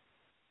see.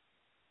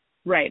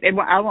 Right. And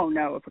I won't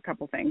know if a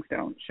couple things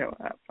don't show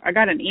up. I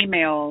got an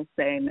email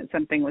saying that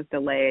something was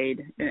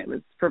delayed, and it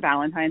was for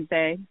Valentine's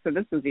Day. So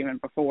this was even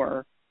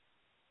before.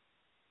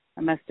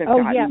 I must have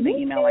gotten the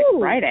email like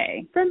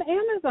Friday. From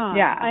Amazon.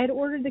 Yeah. I had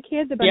ordered the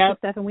kids a bunch of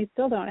stuff, and we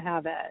still don't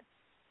have it.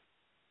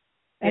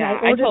 And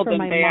I told them,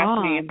 they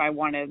asked me if I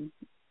wanted.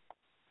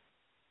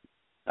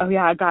 Oh,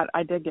 yeah,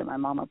 I did get my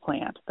mom a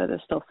plant that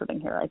is still sitting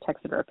here. I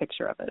texted her a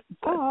picture of it.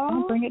 So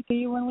I'll bring it to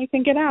you when we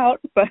can get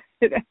out. But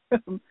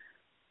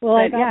well,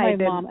 I got my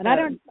mom, and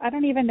I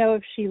don't even know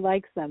if she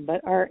likes them,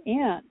 but our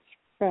aunt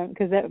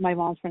because my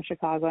mom's from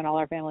Chicago and all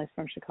our family's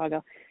from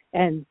Chicago,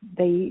 and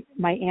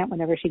my aunt,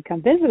 whenever she'd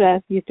come visit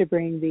us, used to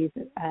bring these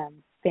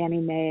Fannie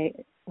Mae,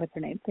 what's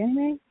her name? Fannie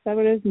Mae? Is that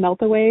what it is?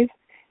 Melt-A-Ways,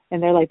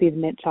 and they're like these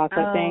mint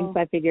chocolate things.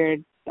 I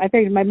figured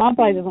my mom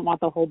probably doesn't want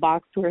the whole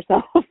box to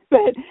herself,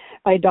 but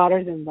my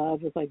daughter's in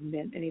love with like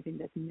mint, anything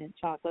that's mint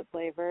chocolate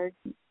flavored.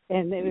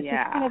 And it was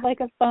just kind of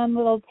like a fun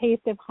little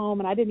taste of home.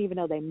 And I didn't even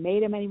know they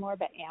made them anymore,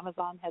 but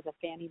Amazon has a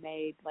Fannie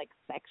Mae like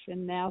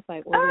section now. So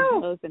I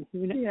ordered those, and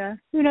who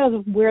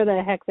knows where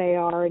the heck they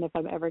are and if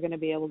I'm ever going to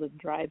be able to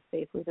drive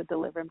safely to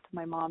deliver them to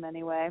my mom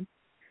anyway.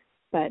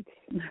 But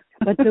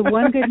the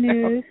one good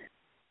news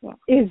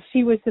is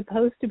she was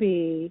supposed to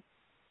be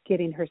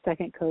getting her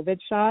second COVID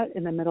shot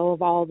in the middle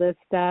of all this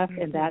stuff,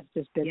 and that's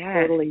just been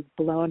totally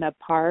blown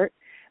apart.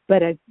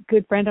 But a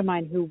good friend of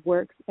mine who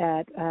works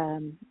at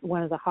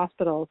one of the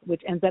hospitals,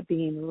 which ends up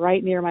being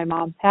right near my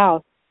mom's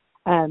house,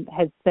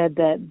 has said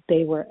that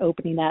they were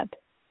opening up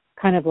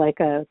kind of like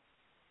a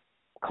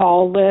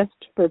call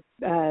list for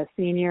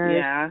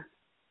seniors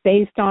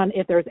based on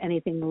if there's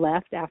anything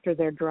left after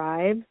their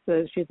drive.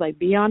 So she's like,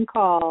 be on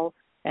call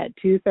at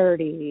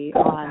 2:30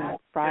 on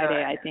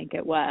Friday, I think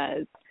it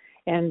was.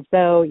 And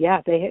so,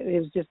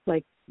 it was just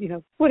like,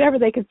 whatever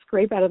they could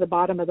scrape out of the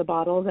bottom of the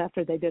bottles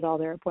after they did all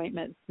their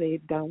appointments, they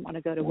don't want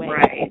to go to waste.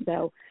 Right.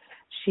 So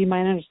she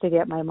managed to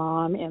get my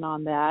mom in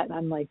on that. And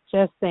I'm like,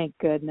 just thank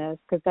goodness,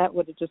 because that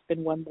would have just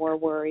been one more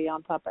worry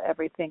on top of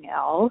everything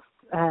else.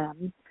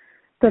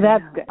 So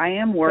that's good. I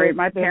am worried.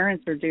 My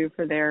parents are due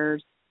for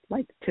theirs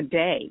like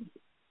today.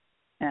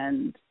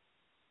 And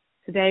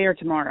today or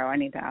tomorrow, I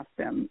need to ask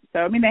them. So,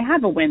 I mean, they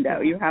have a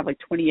window. You have like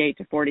 28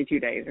 to 42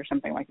 days or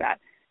something like that.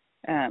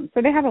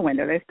 So they have a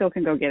window. They still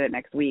can go get it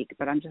next week,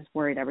 but I'm just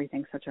worried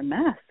everything's such a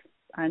mess.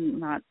 I'm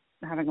not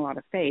having a lot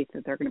of faith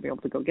that they're going to be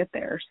able to go get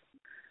theirs.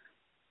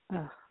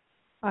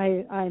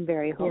 I'm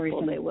very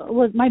hopeful they will.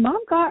 Well, my mom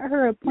got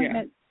her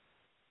appointment.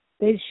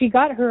 Yeah. She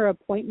got her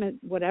appointment,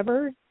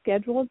 whatever,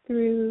 scheduled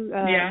through,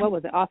 what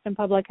was it, Austin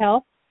Public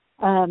Health.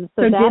 So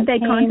did they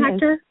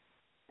contact her?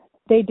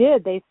 They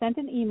did. They sent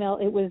an email.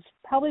 It was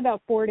probably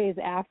about 4 days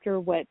after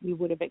what we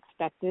would have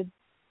expected.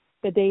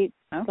 The date.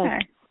 Okay.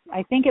 Like,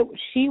 I think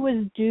she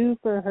was due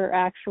for her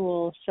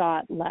actual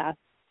shot last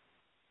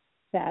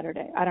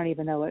Saturday. I don't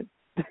even know what.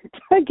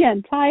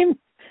 Again, time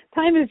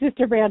is just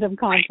a random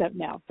concept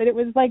now. But it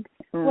was like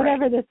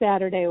whatever the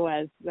Saturday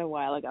was a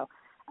while ago.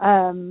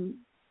 And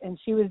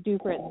she was due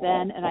for it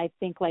then. And I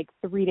think like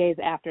 3 days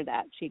after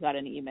that, she got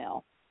an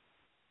email.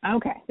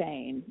 Okay.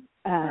 Saying.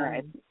 All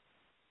right.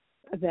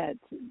 That,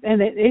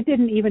 and it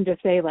didn't even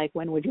just say like,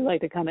 when would you like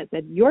to come? It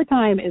said your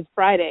time is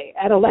Friday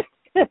at 11.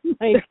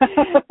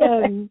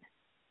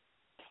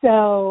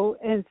 So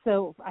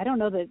I don't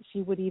know that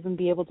she would even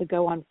be able to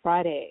go on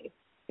Friday,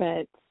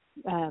 but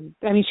I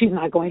mean, she's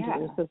not going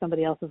to, so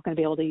somebody else is going to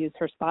be able to use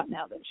her spot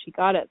now that she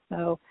got it.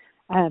 So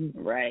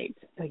right.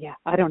 So yeah,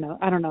 I don't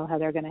know how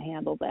they're going to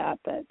handle that,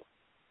 but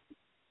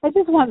I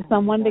just want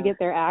someone to get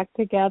their act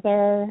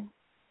together.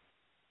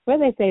 What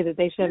do they say, that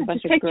they should have a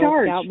bunch of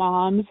Girl Scout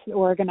moms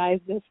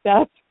organize this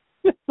stuff?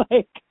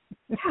 Like,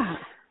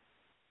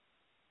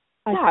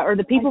 or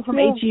the people from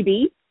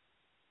HEB.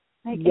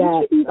 Like,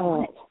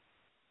 HEB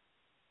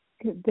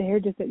they're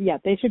just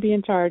they should be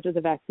in charge of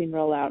the vaccine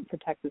rollout for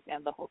Texas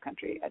and the whole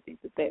country. I think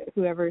that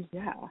whoever's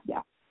poor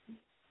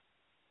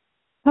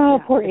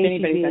if HEB.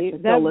 Anybody's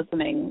still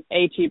listening,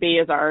 HEB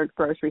is our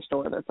grocery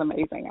store. That's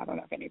amazing. I don't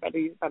know if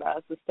anybody but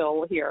us is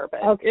still here, but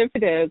if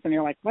it is, and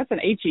you're like, what's an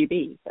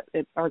HEB?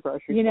 It's our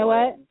grocery store. You know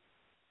what?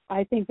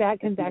 I think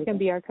that can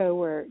be our code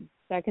word.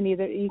 That can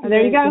either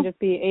there you go. Can just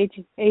be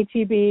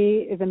HEB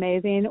is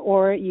amazing,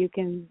 or you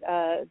can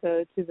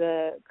go to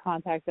the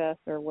contact us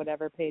or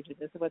whatever page it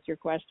is. What's your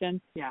question?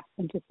 Yeah,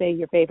 and just say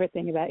your favorite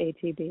thing about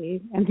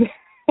HEB, and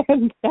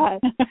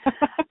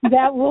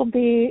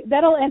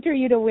that'll enter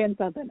you to win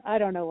something. I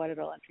don't know what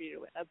it'll enter you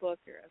to win, a book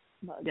or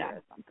a mug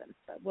or something.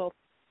 But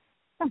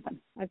something.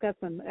 I've got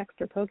some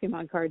extra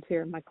Pokemon cards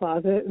here in my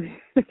closet.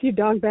 A few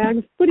dog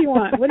bags. What do you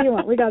want?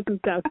 We got some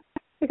stuff.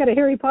 We got a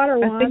Harry Potter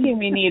one. I'm thinking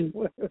we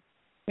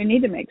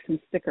need to make some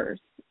stickers.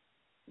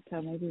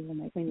 So maybe we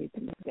need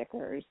some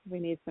stickers. We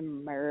need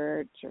some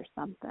merch or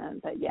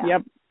something. But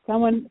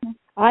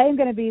I am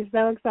going to be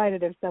so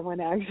excited if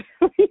someone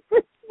actually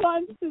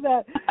responds to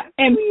that.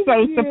 I'm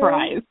so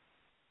surprised.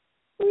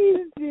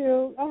 Please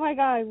do. Oh my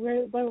God,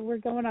 we're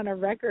going on a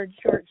record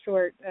short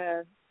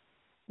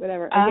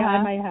whatever. Again,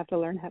 I might have to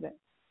learn how to.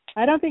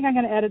 I don't think I'm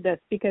going to edit this,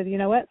 because you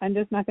know what? I'm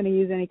just not going to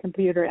use any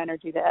computer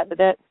energy to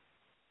edit it.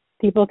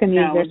 People can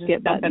use their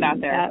skip button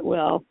out there at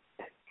will.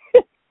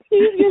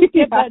 Use your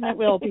skip button at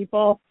will,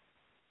 people.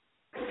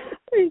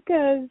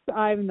 Because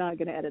I'm not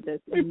going to edit this.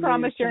 We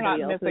promise you're not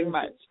missing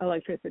much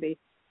electricity.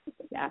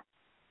 Yeah.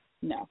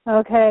 No.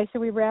 Okay,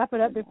 should we wrap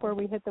it up before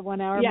we hit the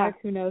 1 hour mark?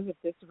 Who knows if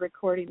this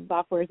recording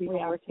software is even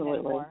working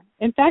anymore.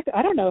 In fact,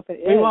 I don't know if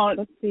it is. We won't.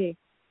 Let's see.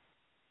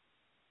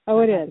 Oh,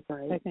 it is,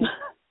 I think.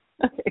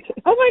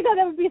 Oh my God,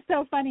 that would be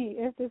so funny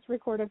if this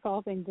record a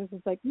call thing just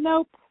is like,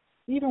 nope,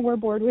 even we're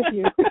bored with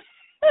you.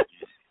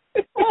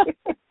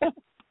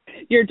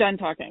 You're done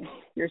talking.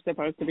 You're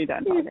supposed to be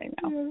done talking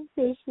now. You're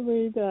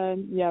officially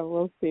done. Yeah,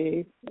 we'll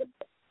see.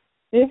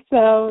 If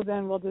so,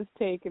 then we'll just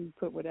take and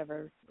put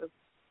whatever was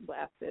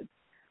lasted.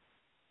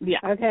 Yeah.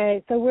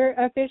 Okay, so we're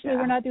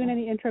not doing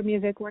any intro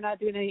music. We're not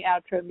doing any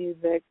outro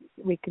music.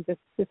 We can just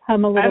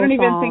hum a little song. I don't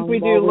even think we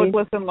do Look,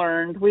 Listen,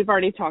 Learned. We've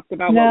already talked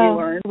about what we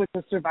learned with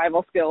the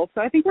survival skills,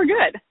 so I think we're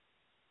good.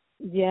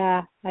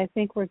 Yeah, I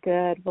think we're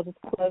good. We'll just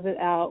close it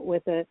out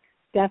with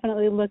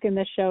definitely look in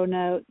the show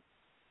notes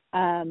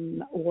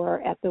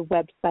or at the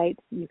website.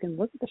 You can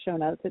look at the show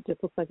notes. It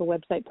just looks like a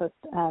website post,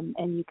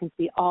 and you can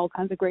see all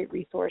kinds of great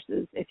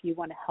resources if you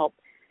want to help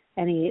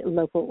any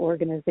local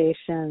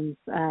organizations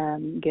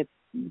get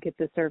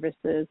the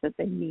services that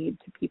they need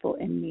to people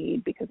in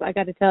need. Because I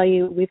got to tell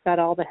you, we've got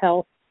all the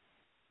health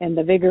and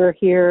the vigor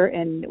here,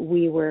 and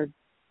we were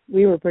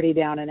pretty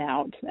down and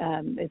out.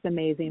 It's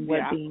amazing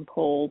what being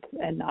cold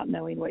and not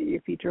knowing what your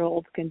future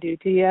holds can do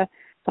to you.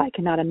 So I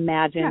cannot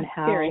imagine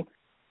how scary.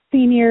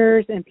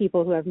 Seniors and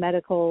people who have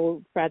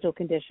medical fragile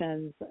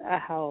conditions,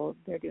 how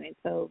they're doing.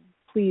 So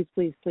please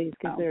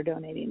consider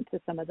donating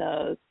to some of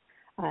those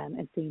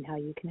and seeing how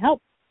you can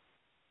help.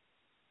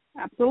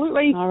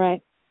 Absolutely. All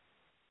right.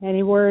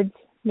 Any words,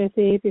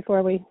 Missy,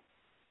 before we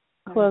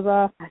close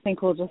off? I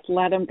think we'll just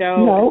let them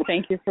go. No.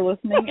 Thank you for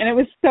listening. And it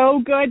was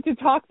so good to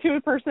talk to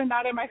a person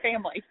not in my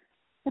family.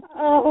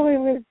 Oh, it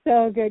was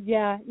so good.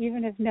 Yeah,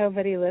 even if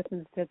nobody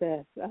listens to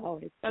this.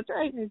 That's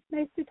right. It's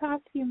nice to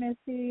talk to you,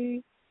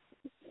 Missy.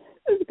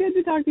 It's good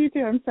to talk to you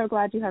too. I'm so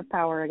glad you have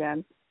power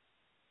again.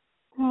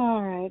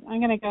 All right. I'm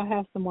going to go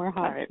have some more All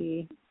hot right.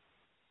 tea.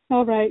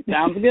 All right.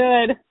 Sounds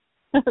good.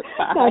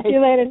 Bye. Talk to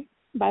you later.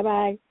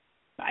 Bye-bye.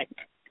 Bye.